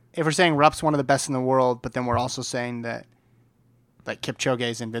Rupp's one of the best in the world, but then we're also saying that like Kipchoge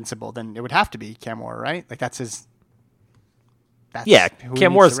is invincible, then it would have to be Cam Moore, right? Like that's his. That's Yeah, who he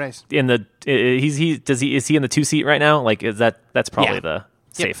Cam needs Moore's to race. in the. Is he in the 2 seat right now? Like, that's probably Yeah. the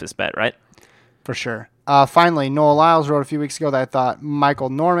safest bet, right? For sure. Finally, Noah Lyles wrote a few weeks ago that I thought Michael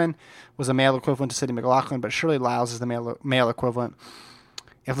Norman was a male equivalent to Sidney McLaughlin, but surely Lyles is the male equivalent.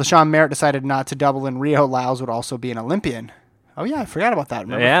 If LaShawn Merritt decided not to double in Rio, Lyles would also be an Olympian. Oh, yeah, I forgot about that.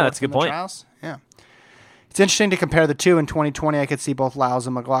 Remember Yeah, fourth that's a good in the point. trials? Yeah. It's interesting to compare the two. In 2020, I could see both Lyles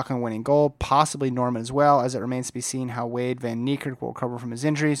and McLaughlin winning gold, possibly Norman as well, as it remains to be seen how Wade Van Niekerk will recover from his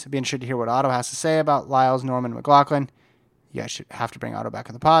injuries. I'd be interested to hear what Otto has to say about Lyles, Norman, and McLaughlin. You guys should have to bring Otto back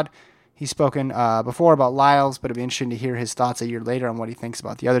in the pod. He's spoken before about Lyles, but it'd be interesting to hear his thoughts a year later on what he thinks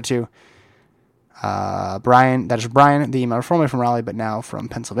about the other two. Brian, that is Brian, the email formerly from Raleigh, but now from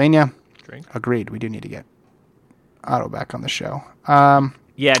Pennsylvania. Great. Agreed. We do need to get Otto back on the show.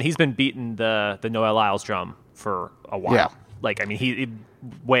 Yeah, and he's been beating the Noah Lyles drum for a while. Yeah. Like, I mean,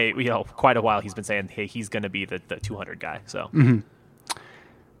 quite a while he's been saying, hey, he's going to be the 200 guy. So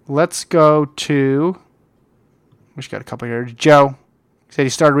Let's go to. We just got a couple here. Joe said he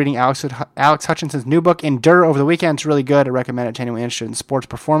started reading Alex Hutchinson's new book, Endure, over the weekend. It's really good. I recommend it to anyone interested in sports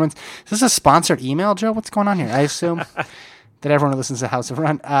performance. Is this a sponsored email, Joe? What's going on here? I assume that everyone who listens to House of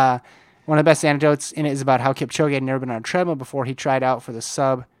Run. One of the best anecdotes in it is about how Kipchoge had never been on a treadmill before he tried out for the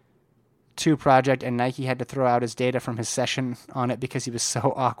Sub 2 project, and Nike had to throw out his data from his session on it because he was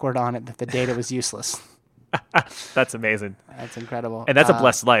so awkward on it that the data was useless. that's amazing. That's incredible. And that's a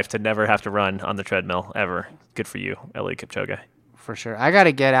blessed life to never have to run on the treadmill ever. Good for you, Eliud Kipchoge. For sure. I got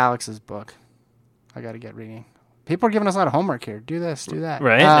to get Alex's book. I got to get reading. People are giving us a lot of homework here. Do this, do that.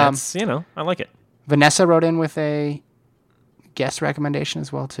 Right? That's, I like it. Vanessa wrote in with a guest recommendation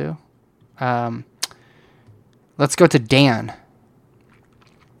as well, too. Let's go to Dan.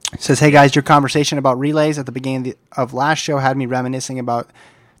 It says, hey, guys, your conversation about relays at the beginning of last show had me reminiscing about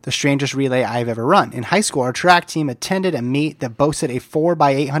the strangest relay I've ever run. In high school, our track team attended a meet that boasted a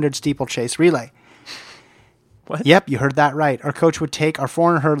 4x800 steeplechase relay. What? Yep, you heard that right. Our coach would take our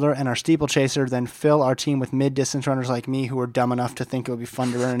 400 hurdler and our steeplechaser, then fill our team with mid-distance runners like me who were dumb enough to think it would be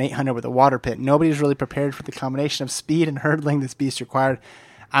fun to run an 800 with a water pit. Nobody was really prepared for the combination of speed and hurdling this beast required.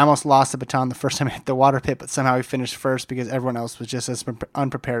 I almost lost the baton the first time I hit the water pit, but somehow we finished first because everyone else was just as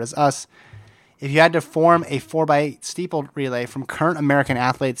unprepared as us. If you had to form a 4x8 steeple relay from current American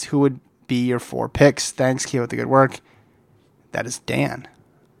athletes, who would be your 4 picks? Thanks, keep up the good work. That is Dan.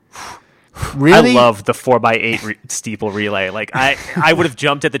 Really? I love the 4x8 steeple relay. Like, I would have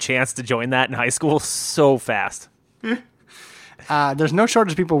jumped at the chance to join that in high school so fast. There's no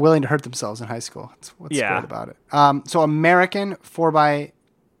shortage of people willing to hurt themselves in high school. That's what's Yeah. great about it. So American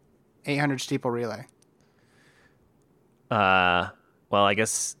 4x800 steeple relay. Well, I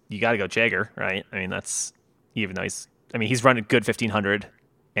guess you got to go Jagger, right? I mean, that's even though he's running good 1500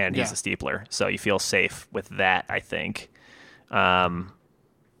 and he's Yeah. a steepler, so you feel safe with that, I think.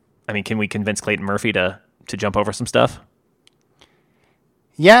 I mean, can we convince Clayton Murphy to jump over some stuff?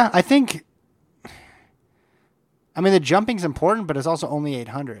 Yeah, I think. I mean, the jumping's important, but it's also only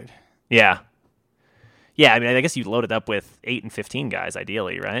 800. Yeah. Yeah, I mean, I guess you load it up with 8 and 15 guys,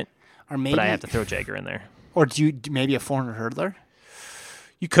 ideally, right? Or maybe, But I have to throw Jagger in there. Or do you maybe a 400 hurdler?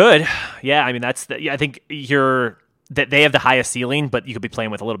 You could. Yeah, I mean, I think that they have the highest ceiling, but you could be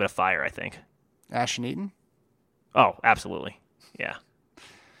playing with a little bit of fire, I think. Ashton Eaton? Oh, absolutely. Yeah.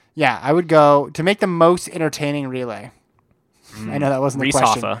 Yeah, I would go to make the most entertaining relay. I know that wasn't the Reese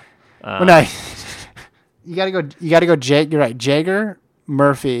question. Hoffa. Well, no, you gotta go. You gotta go. You're right. Jager,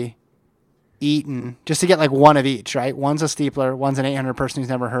 Murphy, Eaton, just to get like one of each. Right. One's a steepler. One's an 800 person who's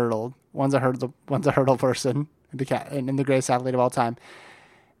never hurdled. One's a hurdle person. And the greatest athlete of all time.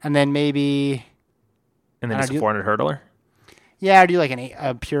 And then maybe. And then just a 400 hurdler. Yeah, or do you like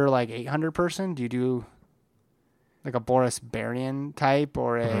a pure like 800 person? Do you do like a Boris Berian type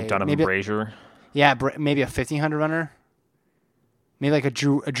or a Donovan Brazier? Yeah, maybe a 1500 runner. Maybe like a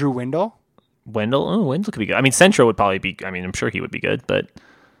Drew Wendell. Wendell could be good. I mean, Centro would probably be. I mean, I'm sure he would be good, but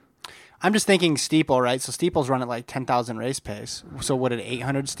I'm just thinking steeple, right? So steeples run at like 10,000 race pace. So would an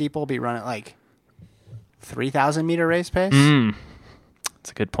 800 steeple be run at like 3,000 meter race pace?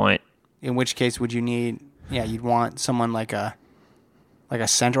 That's a good point. In which case, would you need? Yeah, you'd want someone like a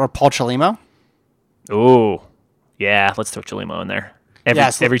Centro or Paul Chelimo. Oh, yeah. Let's throw Chelimo in there.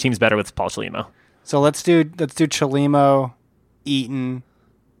 Every team's better with Paul Chelimo. So let's do Chelimo, Eaton,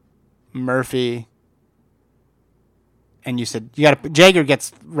 Murphy, and you said you got to. Jager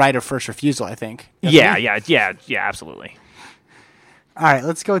gets right of first refusal, I think. Yeah, absolutely. All right,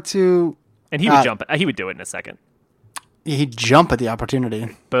 let's go to. And he would jump. He would do it in a second. He'd jump at the opportunity.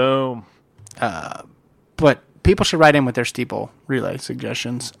 Boom. But people should write in with their steeple relay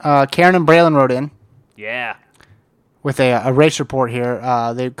suggestions. Karen and Braylon wrote in. Yeah. With a race report here.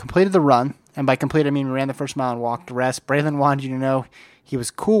 They completed the run, and by complete I mean ran the first mile and walked the rest. Braylon wanted you to know he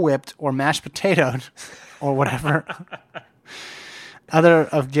was Cool Whipped or mashed potatoed or whatever. Other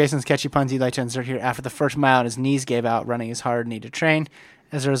of Jason's catchy puns he'd like to insert here. After the first mile, his knees gave out, running as hard, needed to train.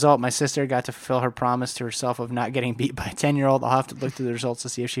 As a result, my sister got to fulfill her promise to herself of not getting beat by a 10-year-old. I'll have to look through the results to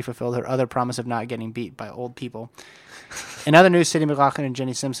see if she fulfilled her other promise of not getting beat by old people. In other news, Sadie McLaughlin and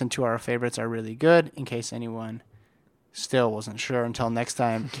Jenny Simpson, two of our favorites, are really good, in case anyone still wasn't sure. Until next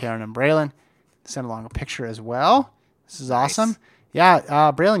time, Karen and Braylon send along a picture as well. This is awesome. Yeah,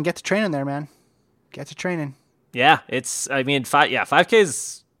 Braylon, get to training there, man. Get to training. Yeah, 5K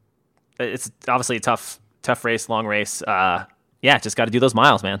is it's obviously a tough race, long race. Just got to do those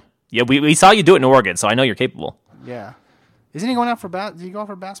miles, man. Yeah, we saw you do it in Oregon, so I know you're capable. Yeah. Isn't he going out for did he go out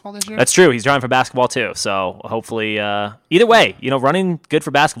for basketball this year? That's true. He's trying for basketball too. So hopefully, either way, running good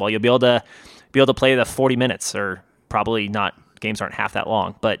for basketball. You'll be able to play the 40 minutes, or probably not. Games aren't half that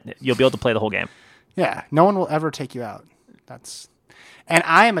long, but you'll be able to play the whole game. Yeah, no one will ever take you out. And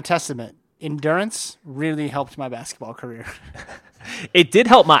I am a testament. Endurance really helped my basketball career. It did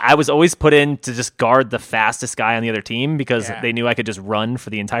help I was always put in to just guard the fastest guy on the other team because they knew I could just run for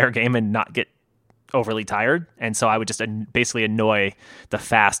the entire game and not get overly tired. And so I would just basically annoy the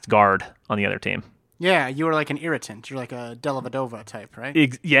fast guard on the other team. Yeah, you were like an irritant. You're like a Dellavedova type,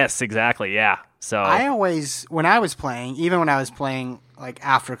 right? Yes, exactly. Yeah. So I always, when I was playing like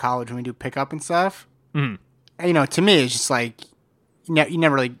after college when we do pickup and stuff, to me it's just like, you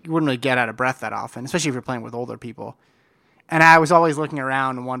wouldn't really get out of breath that often, especially if you're playing with older people. And I was always looking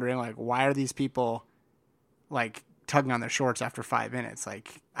around and wondering, like, why are these people, like, tugging on their shorts after 5 minutes?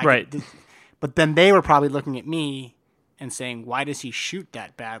 Like, but then they were probably looking at me and saying, why does he shoot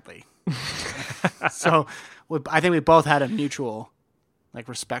that badly? So I think we both had a mutual, like,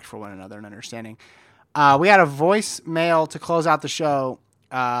 respect for one another and understanding. We had a voicemail to close out the show.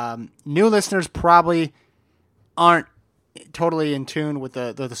 New listeners probably aren't totally in tune with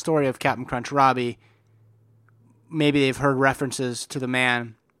the story of Captain Crunch Robbie. Maybe they've heard references to the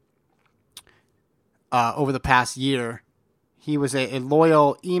man over the past year. He was a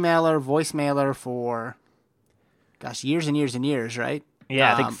loyal emailer, voicemailer for, years and years and years, right?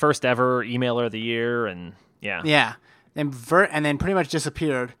 Yeah, I think first ever emailer of the year, and yeah. Yeah, and then pretty much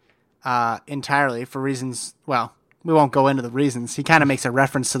disappeared entirely for reasons, well, we won't go into the reasons. He kind of makes a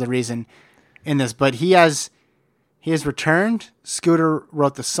reference to the reason in this, but he has returned. Scooter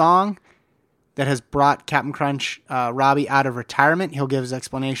wrote the song that has brought Captain Crunch Robbie out of retirement. He'll give his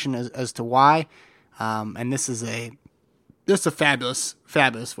explanation as to why. And this is a fabulous,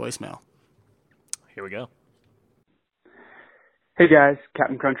 fabulous voicemail. Here we go. Hey guys,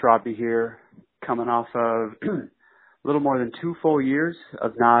 Captain Crunch Robbie here, coming off of a little more than 2 full years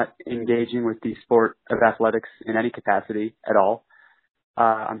of not engaging with the sport of athletics in any capacity at all.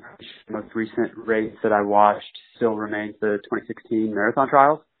 I'm pretty sure the most recent race that I watched still remains the 2016 marathon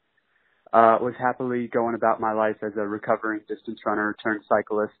trials. Was happily going about my life as a recovering distance runner turned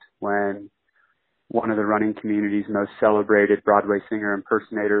cyclist when one of the running community's most celebrated Broadway singer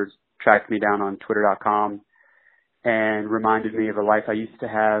impersonators tracked me down on Twitter.com and reminded me of a life I used to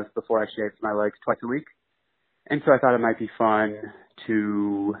have before I shaved my legs twice a week. And so I thought it might be fun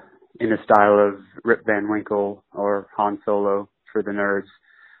to, in the style of Rip Van Winkle or Han Solo for the nerds.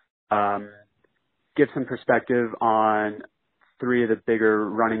 Give some perspective on 3 of the bigger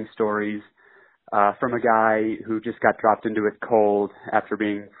running stories from a guy who just got dropped into it cold after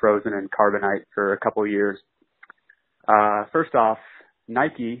being frozen in carbonite for a couple years. First off,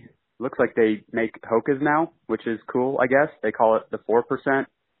 Nike looks like they make Hokas now, which is cool, I guess. They call it the 4%.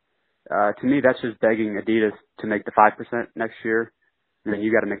 To me, that's just begging Adidas to make the 5% next year. And then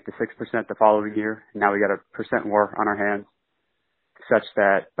you got to make the 6% the following year. And now we got a percent war on our hands, such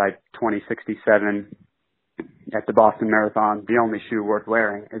that by 2067 at the Boston Marathon, the only shoe worth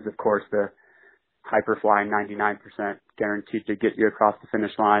wearing is, of course, the Hyperfly 99% guaranteed to get you across the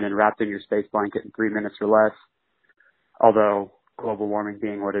finish line and wrapped in your space blanket in 3 minutes or less. Although global warming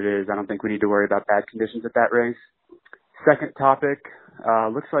being what it is, I don't think we need to worry about bad conditions at that race. Second topic,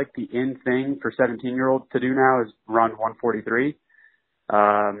 looks like the in thing for 17-year-olds to do now is run 1:43.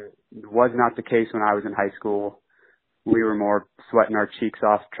 Was not the case when I was in high school. We were more sweating our cheeks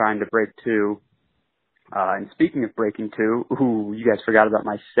off trying to break 2. And speaking of breaking 2, you guys forgot about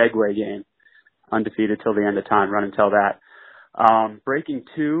my Segway game. Undefeated till the end of time, run until that. Breaking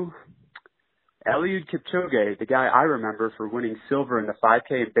 2, Eliud Kipchoge, the guy I remember for winning silver in the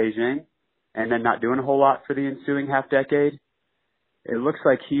 5K in Beijing and then not doing a whole lot for the ensuing half decade. It looks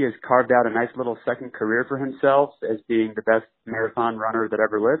like he has carved out a nice little second career for himself as being the best marathon runner that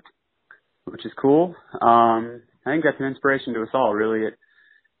ever lived, which is cool. I think that's an inspiration to us all, really. It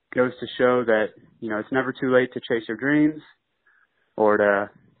goes to show that, it's never too late to chase your dreams or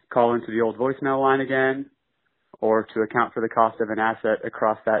to call into the old voicemail line again or to account for the cost of an asset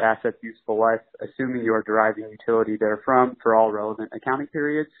across that asset's useful life, assuming you are deriving utility therefrom for all relevant accounting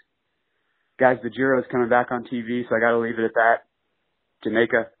periods. Guys, the Giro's coming back on TV, so I got to leave it at that.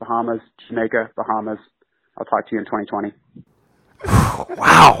 Jamaica, Bahamas. I'll talk to you in 2020.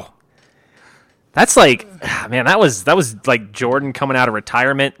 Wow. That's like, man, that was like Jordan coming out of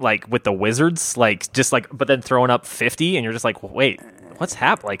retirement, like with the Wizards, like just like, but then throwing up 50, and you're just like, wait, what's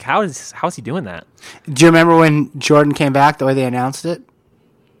happened? Like, how is he doing that? Do you remember when Jordan came back, the way they announced it?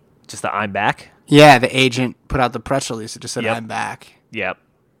 Just the I'm back? Yeah, the agent put out the press release that just said, Yep. I'm back. Yep.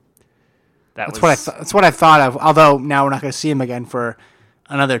 That's what I thought of, although now we're not going to see him again for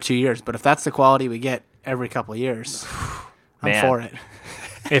another 2 years. But if that's the quality we get every couple of years, I'm Man. for it.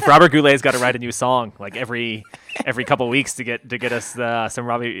 If Robert Goulet's got to write a new song like every couple of weeks to get us some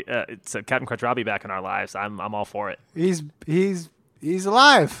Captain Crunch Robbie back in our lives, I'm all for it. He's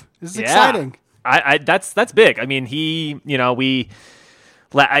alive. This is exciting. That's big. I mean,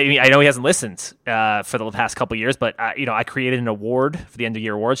 I know he hasn't listened for the past couple of years, but I created an award for the end of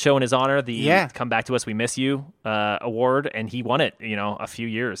year award show in his honor, the Come Back to Us, We Miss You award, and he won it, a few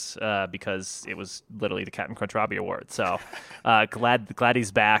years because it was literally the Captain Crunch Robbie Award. So glad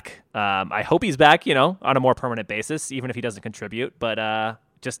he's back. I hope he's back, on a more permanent basis, even if he doesn't contribute. But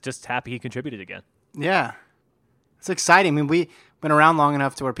just happy he contributed again. Yeah, it's exciting. I mean, we've been around long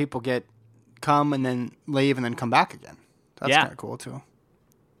enough to where people come and then leave and then come back again. That's kind of cool too.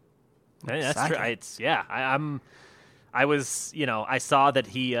 That's true. I saw that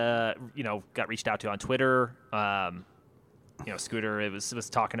he, got reached out to on Twitter. Scooter was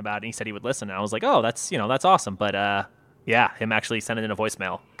talking about it, and he said he would listen. And I was like, oh, that's awesome. But him actually sending in a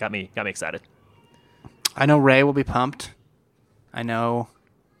voicemail got me excited. I know Ray will be pumped. I know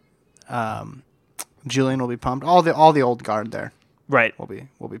Julian will be pumped. All the old guard there, right?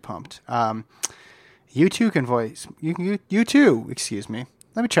 Will be pumped. You too can voice. You too. Excuse me.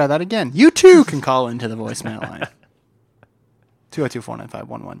 Let me try that again. You too can call into the voicemail line.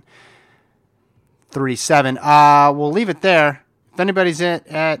 202-495-1137. We'll leave it there. If anybody's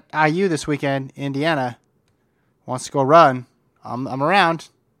at IU this weekend, Indiana, wants to go run, I'm around.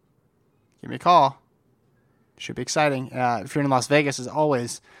 Give me a call. Should be exciting. If you're in Las Vegas, as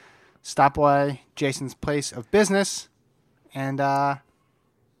always, stop by Jason's place of business and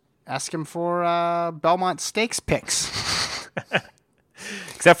ask him for Belmont Stakes picks.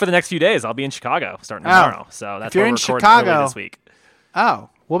 Except for the next few days, I'll be in Chicago starting tomorrow. So that's why we're recording early this week. Oh,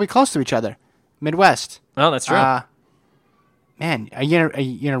 we'll be close to each other. Midwest. Oh, that's true. Man, are you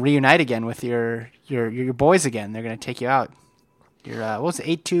gonna reunite again with your boys again? They're gonna take you out. Your what was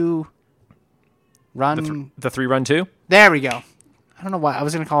it, 8-2 run? The 3 run 2? There we go. I don't know why I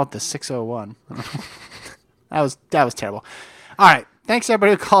was gonna call it the 601. That was terrible. All right, thanks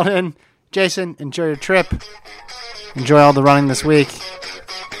everybody who called in. Jason, enjoy your trip. Enjoy all the running this week.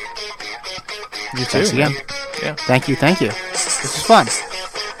 You too. Thanks again. Yeah. Thank you. This was fun.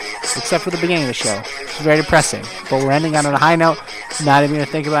 Except for the beginning of the show. It's very depressing. But we're ending on a high note. Not even going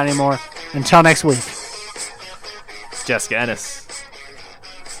to think about it anymore. Until next week. Jessica Ennis.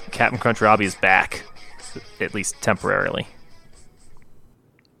 Captain Crunch Robbie is back. At least temporarily.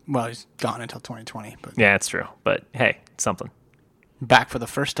 Well, he's gone until 2020, but Yeah, it's true. But hey, something. back for the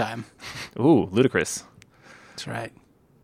first time. Ooh, ludicrous. That's right.